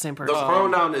not the same The person.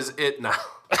 pronoun is it now.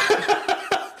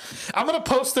 I'm gonna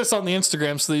post this on the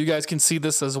Instagram so that you guys can see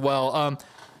this as well.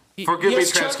 Forgive yes,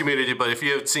 me, trans Chuck? community, but if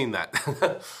you have seen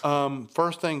that.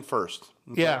 First thing first.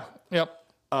 Yeah. Yep.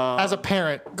 As a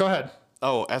parent, go ahead.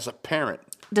 Oh, as a parent.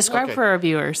 Describe Okay. for our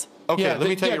viewers. Okay, Yeah, let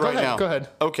me tell you go right ahead, now. go ahead.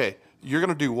 Okay, you're going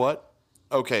to do what?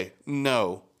 Okay,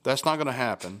 no, that's not going to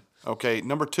happen. Okay,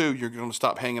 number 2, you're going to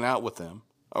stop hanging out with them.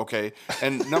 Okay,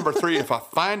 and number 3, if I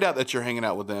find out that you're hanging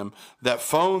out with them, that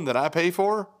phone that I pay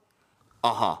for,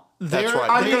 that's There- right.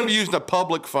 I You're going mean- to be using a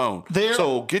public phone. There-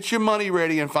 So get your money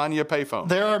ready and find you a payphone.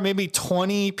 There are maybe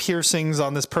 20 piercings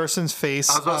on this person's face.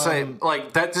 I was about to say,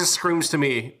 that just screams to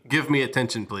me, give me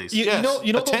attention, please. You Yes, know,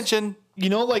 those- attention.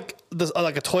 like this,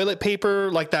 like a toilet paper,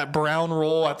 like that brown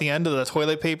roll at the end of the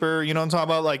toilet paper. You know what I'm talking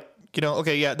about? Like,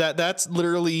 okay, yeah, that's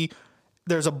literally.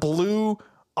 There's a blue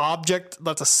object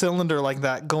that's a cylinder like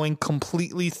that going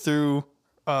completely through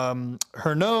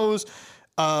her nose.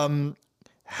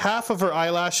 Half of her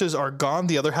eyelashes are gone.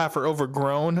 The other half are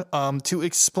overgrown. To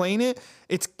explain it,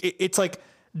 it's like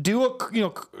do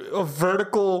a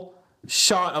vertical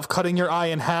shot of cutting your eye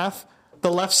in half.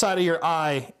 the left side of your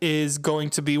eye is going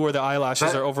to be where the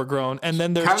eyelashes are overgrown, and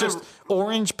then there's just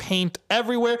orange paint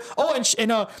everywhere. Oh, and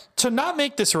to not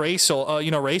make this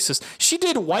racist, she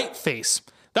did white face.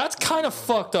 That's kind of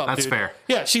fucked up. That's dude. fair.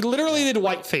 Yeah, she literally did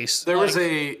white face. There was look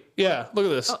at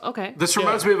this. Oh, okay. This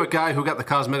reminds me of a guy who got the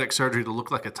cosmetic surgery to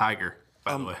look like a tiger.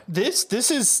 By the way,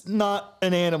 this is not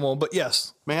an animal, but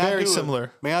yes, very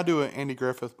similar. May I do an Andy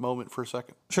Griffith moment for a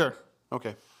second? Sure.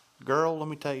 Okay. Girl, let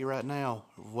me tell you right now,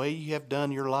 the way you have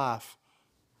done your life,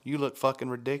 you look fucking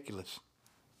ridiculous.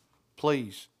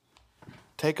 Please,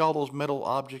 take all those metal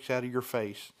objects out of your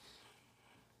face.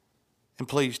 And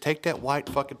please, take that white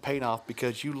fucking paint off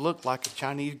because you look like a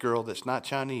Chinese girl that's not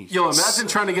Chinese. Yo, imagine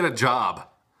trying to get a job.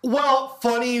 Well,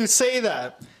 funny you say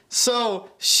that. So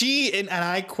she, and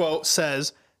I quote,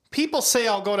 says, "People say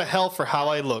I'll go to hell for how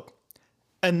I look."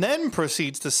 And then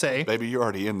proceeds to say... Baby, you're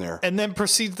already in there. And then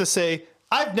proceeds to say...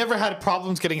 I've never had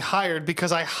problems getting hired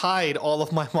because I hide all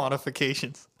of my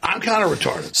modifications. I'm kind of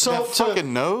retarded. So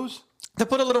fucking nose. To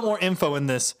put a little more info in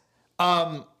this,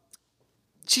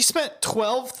 she spent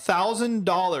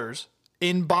 $12,000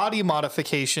 in body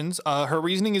modifications. Her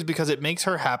reasoning is because it makes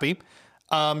her happy.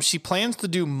 She plans to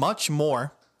do much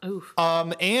more. Oof.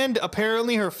 And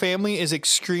apparently her family is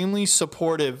extremely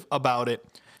supportive about it.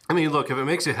 I mean, look, if it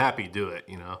makes you happy, do it,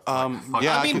 you know?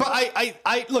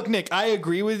 I look, Nick, I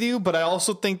agree with you, but I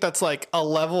also think that's like a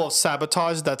level of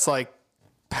sabotage that's like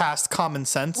past common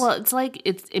sense. Well, it's like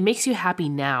it makes you happy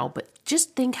now, but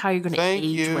just think how you're going to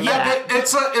age. Yeah,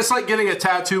 it's like getting a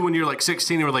tattoo when you're like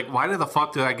 16. And you're like, why the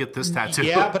fuck did I get this tattoo?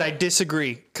 Yeah, but I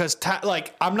disagree because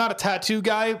I'm not a tattoo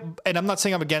guy, and I'm not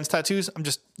saying I'm against tattoos. I'm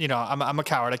just I'm a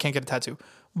coward. I can't get a tattoo.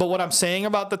 But what I'm saying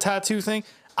about the tattoo thing,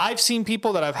 I've seen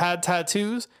people that have had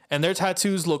tattoos and their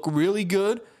tattoos look really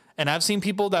good. And I've seen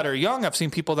people that are young. I've seen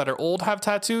people that are old have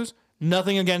tattoos.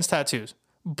 Nothing against tattoos.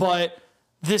 But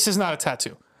this is not a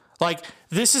tattoo. Like,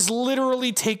 this is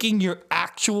literally taking your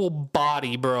actual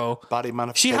body, bro. Body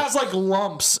modification. She has like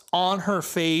lumps on her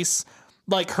face.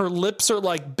 Like her lips are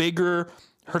like bigger.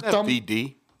 Her thumb.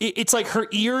 VD. It's like her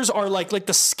ears are like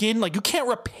the skin. Like you can't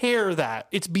repair that.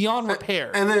 It's beyond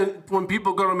repair. And then when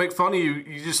people go to make fun of you,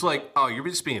 you just like, oh, you're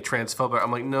just being a transphobe.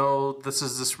 I'm like, no, this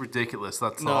is just ridiculous.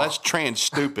 That's all. That's trans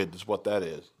stupid is what that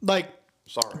is. Like,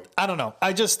 sorry. I don't know.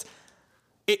 I just,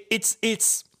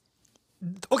 it's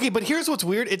okay. But here's what's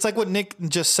weird. It's like what Nick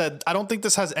just said. I don't think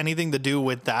this has anything to do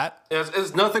with that.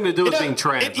 It's nothing to do with being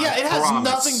trans. It has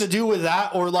nothing to do with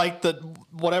that or like the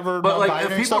whatever. But like,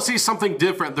 if people see something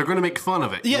different, they're going to make fun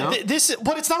of it. Yeah, you know?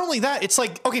 but it's not only that. It's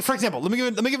like, okay, for example, let me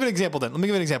give an example. Then let me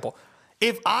give an example.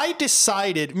 If I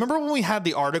decided, remember when we had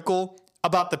the article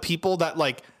about the people that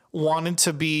like wanted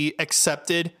to be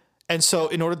accepted, and so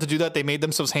in order to do that, they made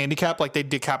themselves handicapped, like they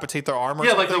decapitate their arm. Or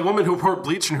something? Like the woman who poured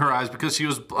bleach in her eyes because she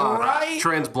was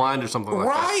trans blind or something like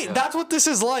that. Right, Yeah. That's what this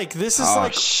is like. This is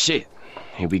like shit.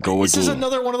 Here we go This again. is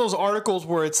another one of those articles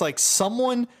where it's like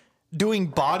someone doing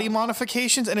body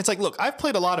modifications, and it's like, look, I've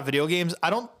played a lot of video games. I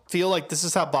don't feel like this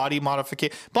is how body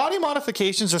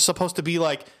modifications are supposed to be.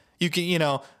 Like you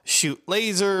can, shoot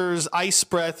lasers, ice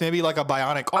breath, maybe like a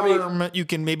bionic arm. You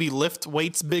can maybe lift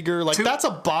weights bigger. Like that's a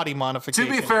body modification.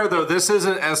 To be fair, though, this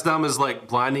isn't as dumb as like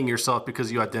blinding yourself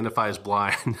because you identify as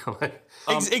blind.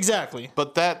 Exactly.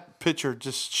 But that picture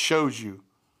just shows you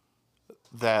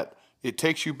that it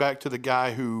takes you back to the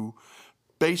guy who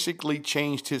basically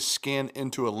changed his skin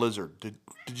into a lizard.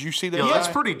 Did you see that? Yeah, that's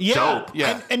pretty dope.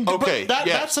 Yeah. And okay.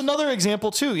 That's another example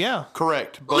too. Yeah.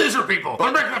 Correct. Lizard people.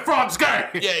 They're making the frogs gay.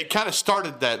 Yeah, it kind of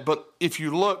started that. But if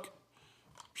you look,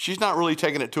 she's not really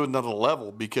taking it to another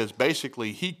level because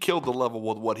basically he killed the level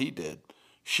with what he did.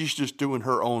 She's just doing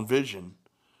her own vision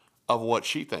of what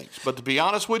she thinks. But to be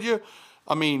honest with you,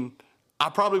 I mean, I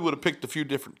probably would have picked a few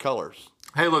different colors.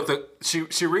 Hey, look,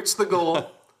 she reached the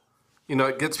goal.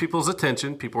 It gets people's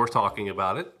attention. People are talking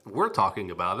about it. We're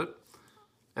talking about it.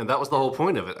 And that was the whole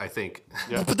point of it, I think.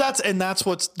 Yeah. But that's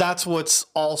what's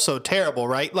also terrible,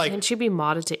 right? Like, and she'd be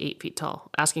modded to 8 feet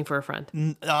tall, asking for a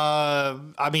friend.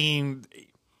 I mean,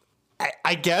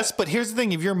 I guess. But here's the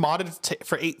thing: if you're modded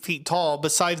for 8 feet tall,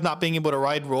 besides not being able to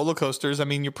ride roller coasters, I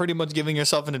mean, you're pretty much giving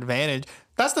yourself an advantage.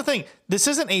 That's the thing. This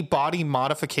isn't a body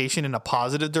modification in a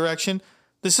positive direction.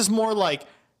 This is more like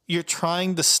you're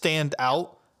trying to stand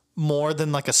out more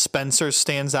than like a Spencer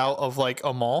stands out of like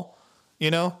a mall,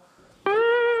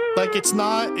 Like it's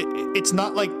not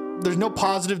like there's no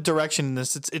positive direction in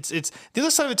this. It's the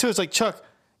other side of it too. Is like, Chuck,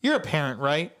 you're a parent,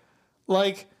 right?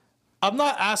 Like, I'm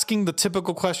not asking the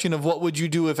typical question of what would you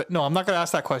do if no, I'm not going to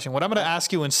ask that question. What I'm going to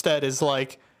ask you instead is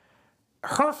like,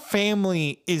 her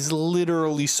family is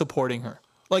literally supporting her.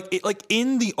 Like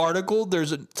in the article,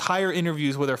 there's entire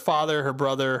interviews with her father, her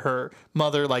brother, her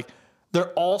mother. Like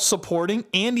they're all supporting,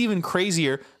 and even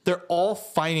crazier, they're all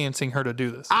financing her to do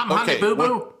this. I'm Honey Boo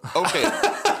Boo. Okay.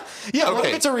 Yeah, what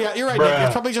if it's a reality? You're right, Nick.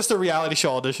 It's probably just a reality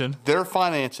show audition. They're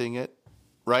financing it,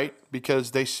 right?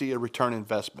 Because they see a return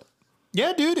investment.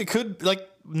 Yeah, dude, it could, like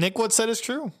Nick Wood said, is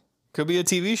true. Could be a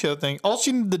TV show thing. All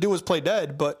she needed to do was play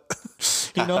dead, but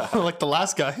like the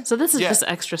last guy. So this is just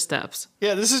extra steps.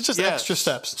 Yeah, this is just extra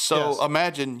steps. So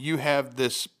imagine you have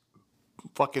this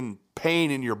fucking pain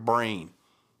in your brain.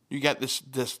 You got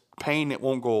this pain that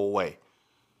won't go away,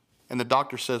 and the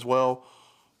doctor says, "Well,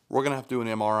 we're gonna have to do an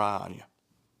MRI on you.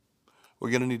 We're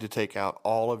gonna need to take out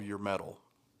all of your metal."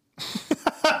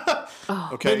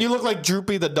 Okay. And you look like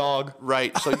Droopy the dog.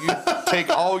 Right. So you take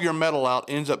all your metal out,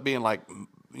 ends up being like,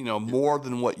 more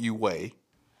than what you weigh,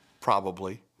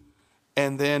 probably.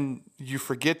 And then you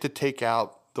forget to take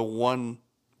out the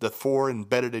 4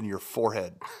 embedded in your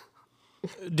forehead.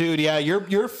 Dude, yeah,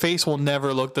 your face will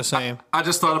never look the same. I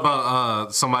just thought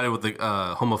about somebody with the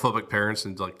homophobic parents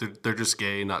and like they're just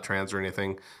gay, not trans or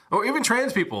anything, or even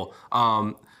trans people.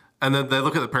 And then they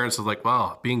look at the parents and like,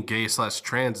 wow, being gay /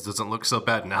 trans doesn't look so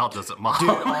bad now, does it, Mom?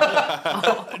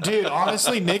 Dude,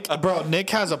 honestly, Nick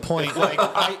has a point. Like,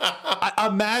 I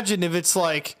imagine if it's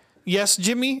like, yes,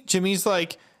 Jimmy's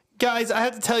like, guys, I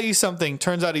had to tell you something.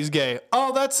 Turns out he's gay.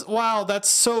 Oh, that's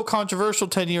so controversial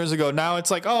 10 years ago. Now it's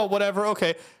like, oh, whatever,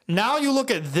 okay. Now you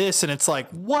look at this and it's like,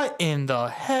 what in the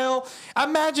hell?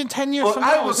 Imagine 10 years from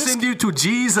now. I will send you to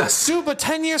Jesus. Dude, but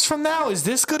 10 years from now, is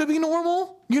this going to be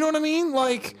normal? You know what I mean?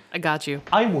 Like, I got you.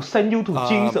 I will send you to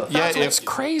Jesus. Yeah, it's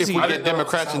crazy. If we get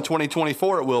Democrats in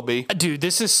 2024, it will be. Dude,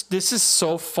 this is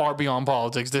so far beyond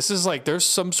politics. This is like, there's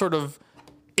some sort of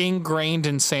ingrained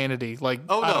insanity. Like,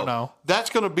 I don't know. That's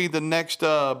going to be the next.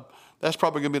 That's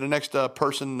probably going to be the next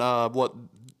person.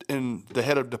 In the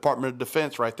head of Department of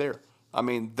Defense, right there. I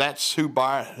mean, that's who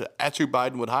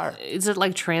Biden would hire. Is it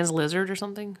like trans lizard or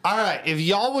something? All right, if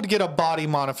y'all would get a body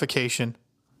modification,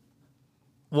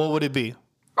 what would it be?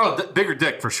 Oh, bigger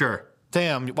dick for sure.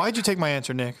 Damn, why'd you take my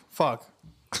answer, Nick? Fuck.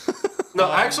 No,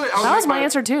 actually, that was my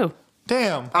answer too.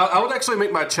 Damn. I would actually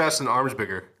make my chest and arms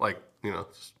bigger, like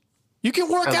You can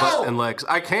work out and legs.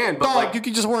 I can, but like you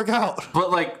can just work out.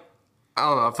 But like, I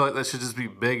don't know. I feel like that should just be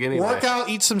big anyway. Work out,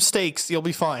 eat some steaks, you'll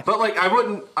be fine. But like, I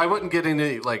wouldn't get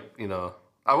any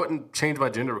I wouldn't change my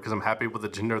gender because I'm happy with the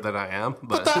gender that I am.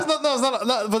 But that's not.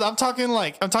 But I'm talking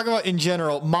about in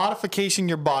general, modifying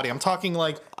your body. I'm talking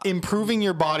like improving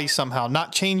your body somehow,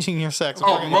 not changing your sex.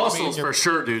 Muscles for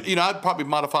sure, dude. I'd probably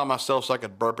modify myself so I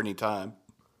could burp anytime.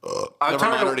 I'm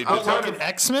tired of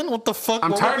X-Men. What the fuck?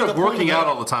 I'm tired of working out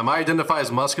all the time. I identify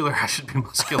as muscular. I should be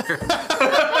muscular.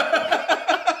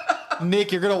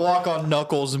 Nick, you're gonna walk on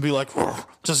knuckles and be like,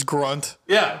 just grunt.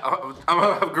 Yeah, I'm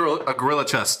gonna have a gorilla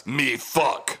chest. Me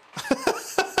fuck.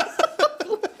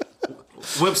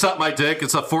 Whips up my dick.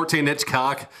 It's a 14-inch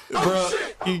cock. Bro,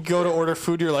 you go to order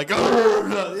food, you're like,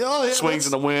 oh, yeah, swings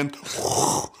in the wind.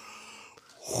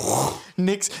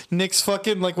 Nick's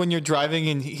fucking like when you're driving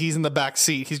and he's in the back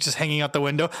seat, he's just hanging out the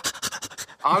window.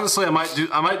 Honestly, I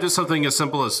might do something as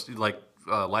simple as like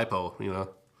lipo,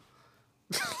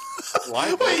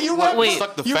 Lipo? Wait, you went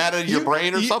suck the fat out of your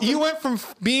brain or something? You went from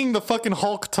being the fucking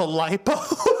Hulk to lipo.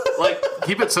 Like,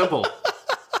 keep it simple.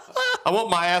 I want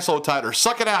my asshole tighter.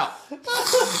 Suck it out.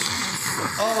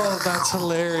 Oh, that's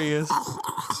hilarious.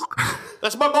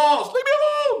 That's my balls. Leave me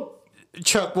alone.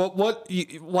 Chuck,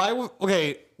 why?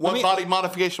 Okay. What body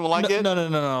modification will I get?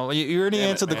 No. You already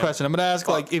answered the question. I'm gonna ask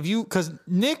because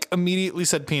Nick immediately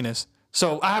said penis.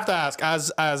 So I have to ask,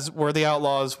 as we're the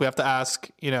Outlaws, we have to ask,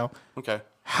 Okay.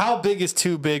 How big is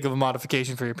too big of a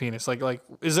modification for your penis? Like,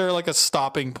 is there like a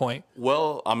stopping point?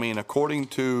 Well, I mean, according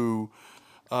to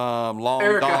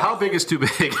Erica, how big is too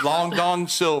big? Long Dong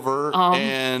Silver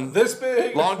and this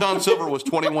big. Long Dong Silver was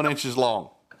 21 inches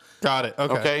long. Got it.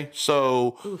 Okay.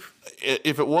 So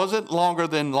if it wasn't longer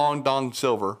than Long Dong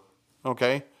Silver,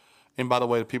 okay. And by the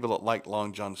way, the people that like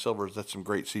Long John Silvers, that's some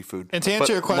great seafood. And to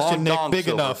answer your question, Nick, big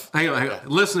enough. Hang on.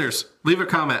 Listeners, leave a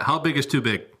comment. How big is too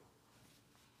big?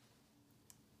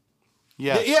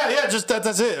 Yes. Yeah. Just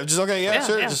that's it. Just okay. Yeah,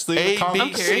 sure. Yeah. Just leave a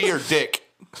comment. A, B, C, or Dick.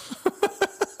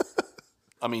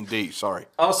 I mean D. Sorry.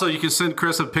 Also, you can send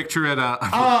Chris a picture at.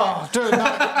 Oh, dude,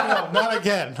 not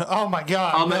again. Oh my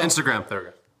God. On the Instagram, there we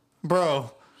go.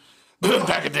 Bro,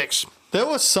 bag of dicks. There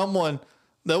was someone.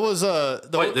 There was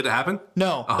Wait, did it happen?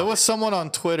 No, there was someone on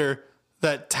Twitter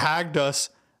that tagged us.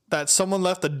 That someone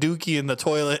left a dookie in the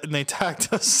toilet, and they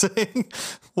tagged us saying,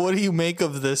 "What do you make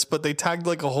of this?" But they tagged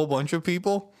like a whole bunch of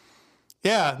people.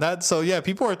 Yeah,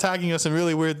 people are tagging us in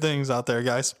really weird things out there,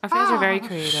 guys. Our fans are very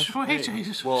creative. Sweet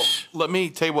Jesus. Well, let me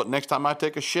tell you what. Next time I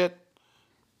take a shit,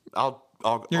 I'll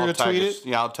gonna tag tweet us. it?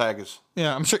 Yeah, I'll tag us.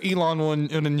 Yeah, I'm sure Elon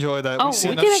would enjoy that. Oh, we see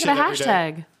can enough make it shit a every day.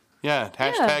 hashtag. Yeah,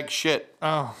 hashtag shit.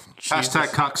 Oh, Jesus.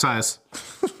 Hashtag cock size.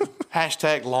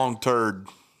 Hashtag long turd.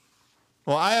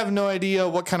 Well, I have no idea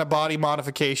what kind of body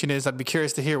modification is. I'd be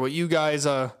curious to hear what you guys,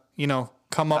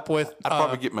 come up with. I'd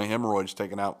probably get my hemorrhoids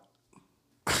taken out.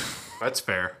 That's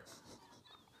fair.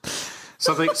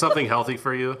 Something healthy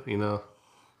for you,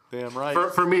 Damn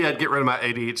right. For me, I'd get rid of my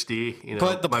ADHD.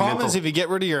 But the my problem is, mental if you get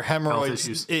rid of your hemorrhoids,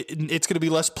 issues. it's going to be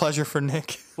less pleasure for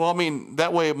Nick. Well, I mean,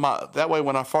 that way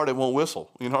when I fart, it won't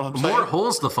whistle. You know what I'm saying? more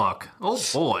holes to fuck. Oh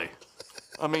boy.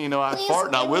 I mean, I fart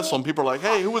and I whistle, and people are like,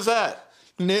 "Hey, who was that?"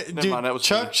 Dude, mind, that was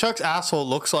Chuck's asshole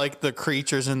looks like the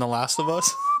creatures in The Last of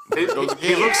Us. He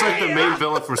looks like the main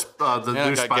villain for the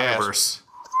new Spider-Verse.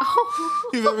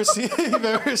 You've ever seen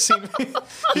me?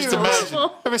 Just imagine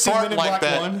Ever seen fart Men in like Black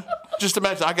that. 1? Just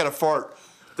imagine I got a fart.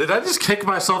 Did I just kick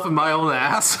myself in my own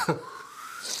ass?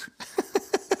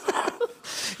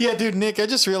 Yeah, dude, Nick, I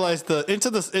just realized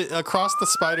across the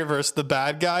Spider-Verse, the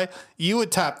bad guy, you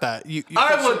would tap that.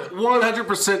 I would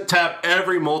 100% tap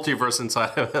every multiverse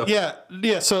inside of him.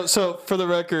 Yeah. So for the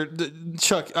record,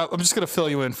 Chuck, I'm just gonna fill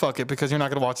you in. Fuck it, because you're not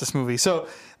gonna watch this movie. So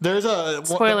there's a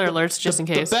Spoiler alerts, just in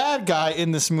case. The bad guy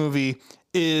in this movie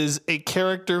is a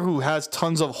character who has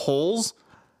tons of holes.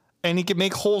 And he can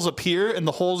make holes appear, and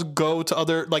the holes go to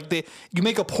other. You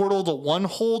make a portal to one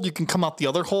hole, you can come out the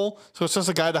other hole. So it's just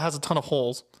a guy that has a ton of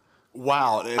holes.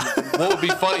 Wow. And what would be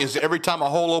funny is every time a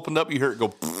hole opened up, you hear it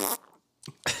go.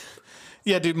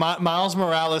 Yeah, dude. Miles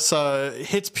Morales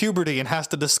hits puberty and has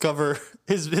to discover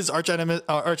his arch enemy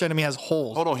has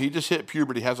holes. Hold on, he just hit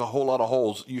puberty, has a whole lot of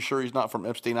holes. You sure he's not from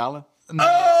Epstein Island?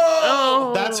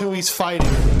 Oh, that's who he's fighting.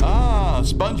 Ah,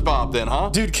 SpongeBob then, huh?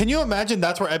 Dude, can you imagine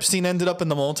that's where Epstein ended up in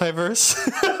the multiverse?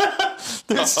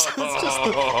 This is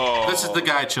the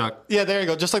guy, Chuck. Yeah, there you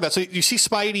go. Just like that. So you see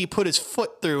Spidey put his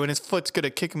foot through, and his foot's going to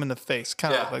kick him in the face.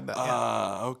 Kind of like that.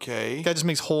 Okay. The guy just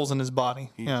makes holes in his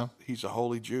body. He's a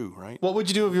holy Jew, right? What would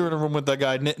you do if you were in a room with that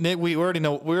guy? Nick, we already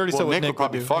know. We already said what Nick Nick would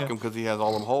probably do. fuck him because he has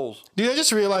all them holes. Dude, I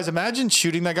just realized, imagine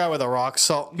shooting that guy with a rock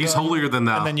salt He's gun, holier than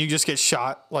thou. and then you just get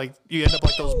shot. Like, you end up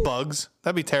like those bugs.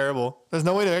 That'd be terrible. There's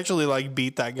no way to actually,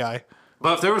 beat that guy.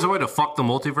 But if there was a way to fuck the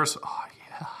multiverse,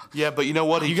 Yeah, but you know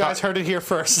what? You guys heard it here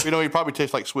first. He probably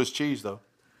tastes like Swiss cheese, though.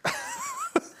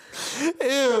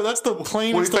 Ew, that's the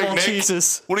plainest of all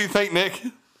cheeses. What do you think, Nick?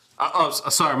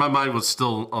 Sorry, my mind was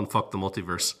still on fuck the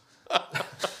multiverse.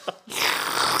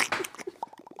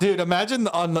 Dude, imagine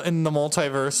in the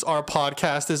multiverse, our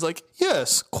podcast is like,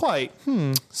 yes, quite,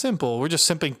 simple. We're just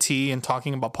sipping tea and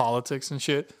talking about politics and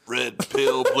shit. Red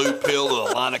pill, blue pill,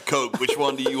 and a line of Coke. Which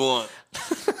one do you want?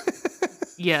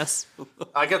 Yes.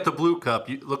 I got the blue cup.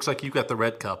 Looks like you got the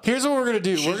red cup. Here's what we're gonna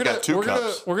do. She's got two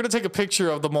cups. We're gonna take a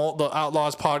picture of the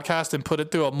Outlaws podcast and put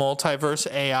it through a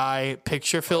multiverse AI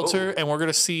picture filter, and we're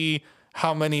gonna see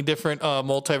how many different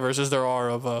multiverses there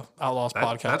are of Outlaws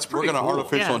podcast. That's pretty We're gonna cool.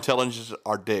 artificial intelligence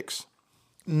our dicks.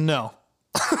 No.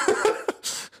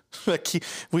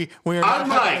 we are not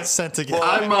having it sent again.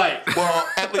 I might. Well,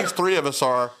 at least 3 of us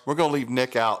are. We're gonna leave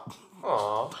Nick out.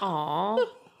 Aww.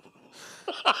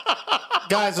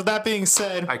 Guys, with that being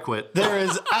said, I quit. There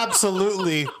is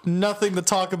absolutely nothing to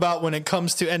talk about when it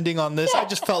comes to ending on this. I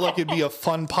just felt like it'd be a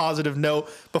fun, positive note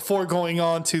before going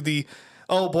on to the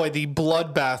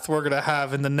bloodbath we're going to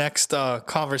have in the next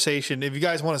conversation. If you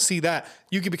guys want to see that,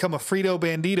 you can become a Frito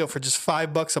Bandito for just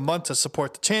 $5 a month to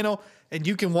support the channel, and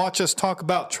you can watch us talk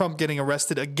about Trump getting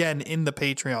arrested again in the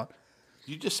Patreon.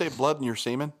 You just say blood in your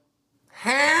semen?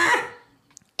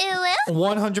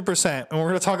 100%. And we're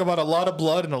going to talk about a lot of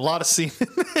blood and a lot of semen.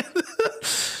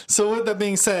 So with that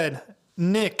being said,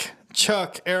 Nick,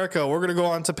 Chuck, Erica, we're going to go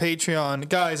on to Patreon.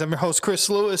 Guys, I'm your host, Chris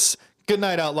Lewis. Good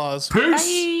night, Outlaws. Peace.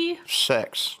 Bye.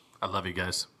 Sex. I love you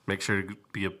guys. Make sure to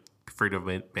be a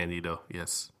Frito Bandito.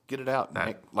 Yes. Get it out,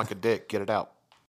 Nick. Like a dick. Get it out.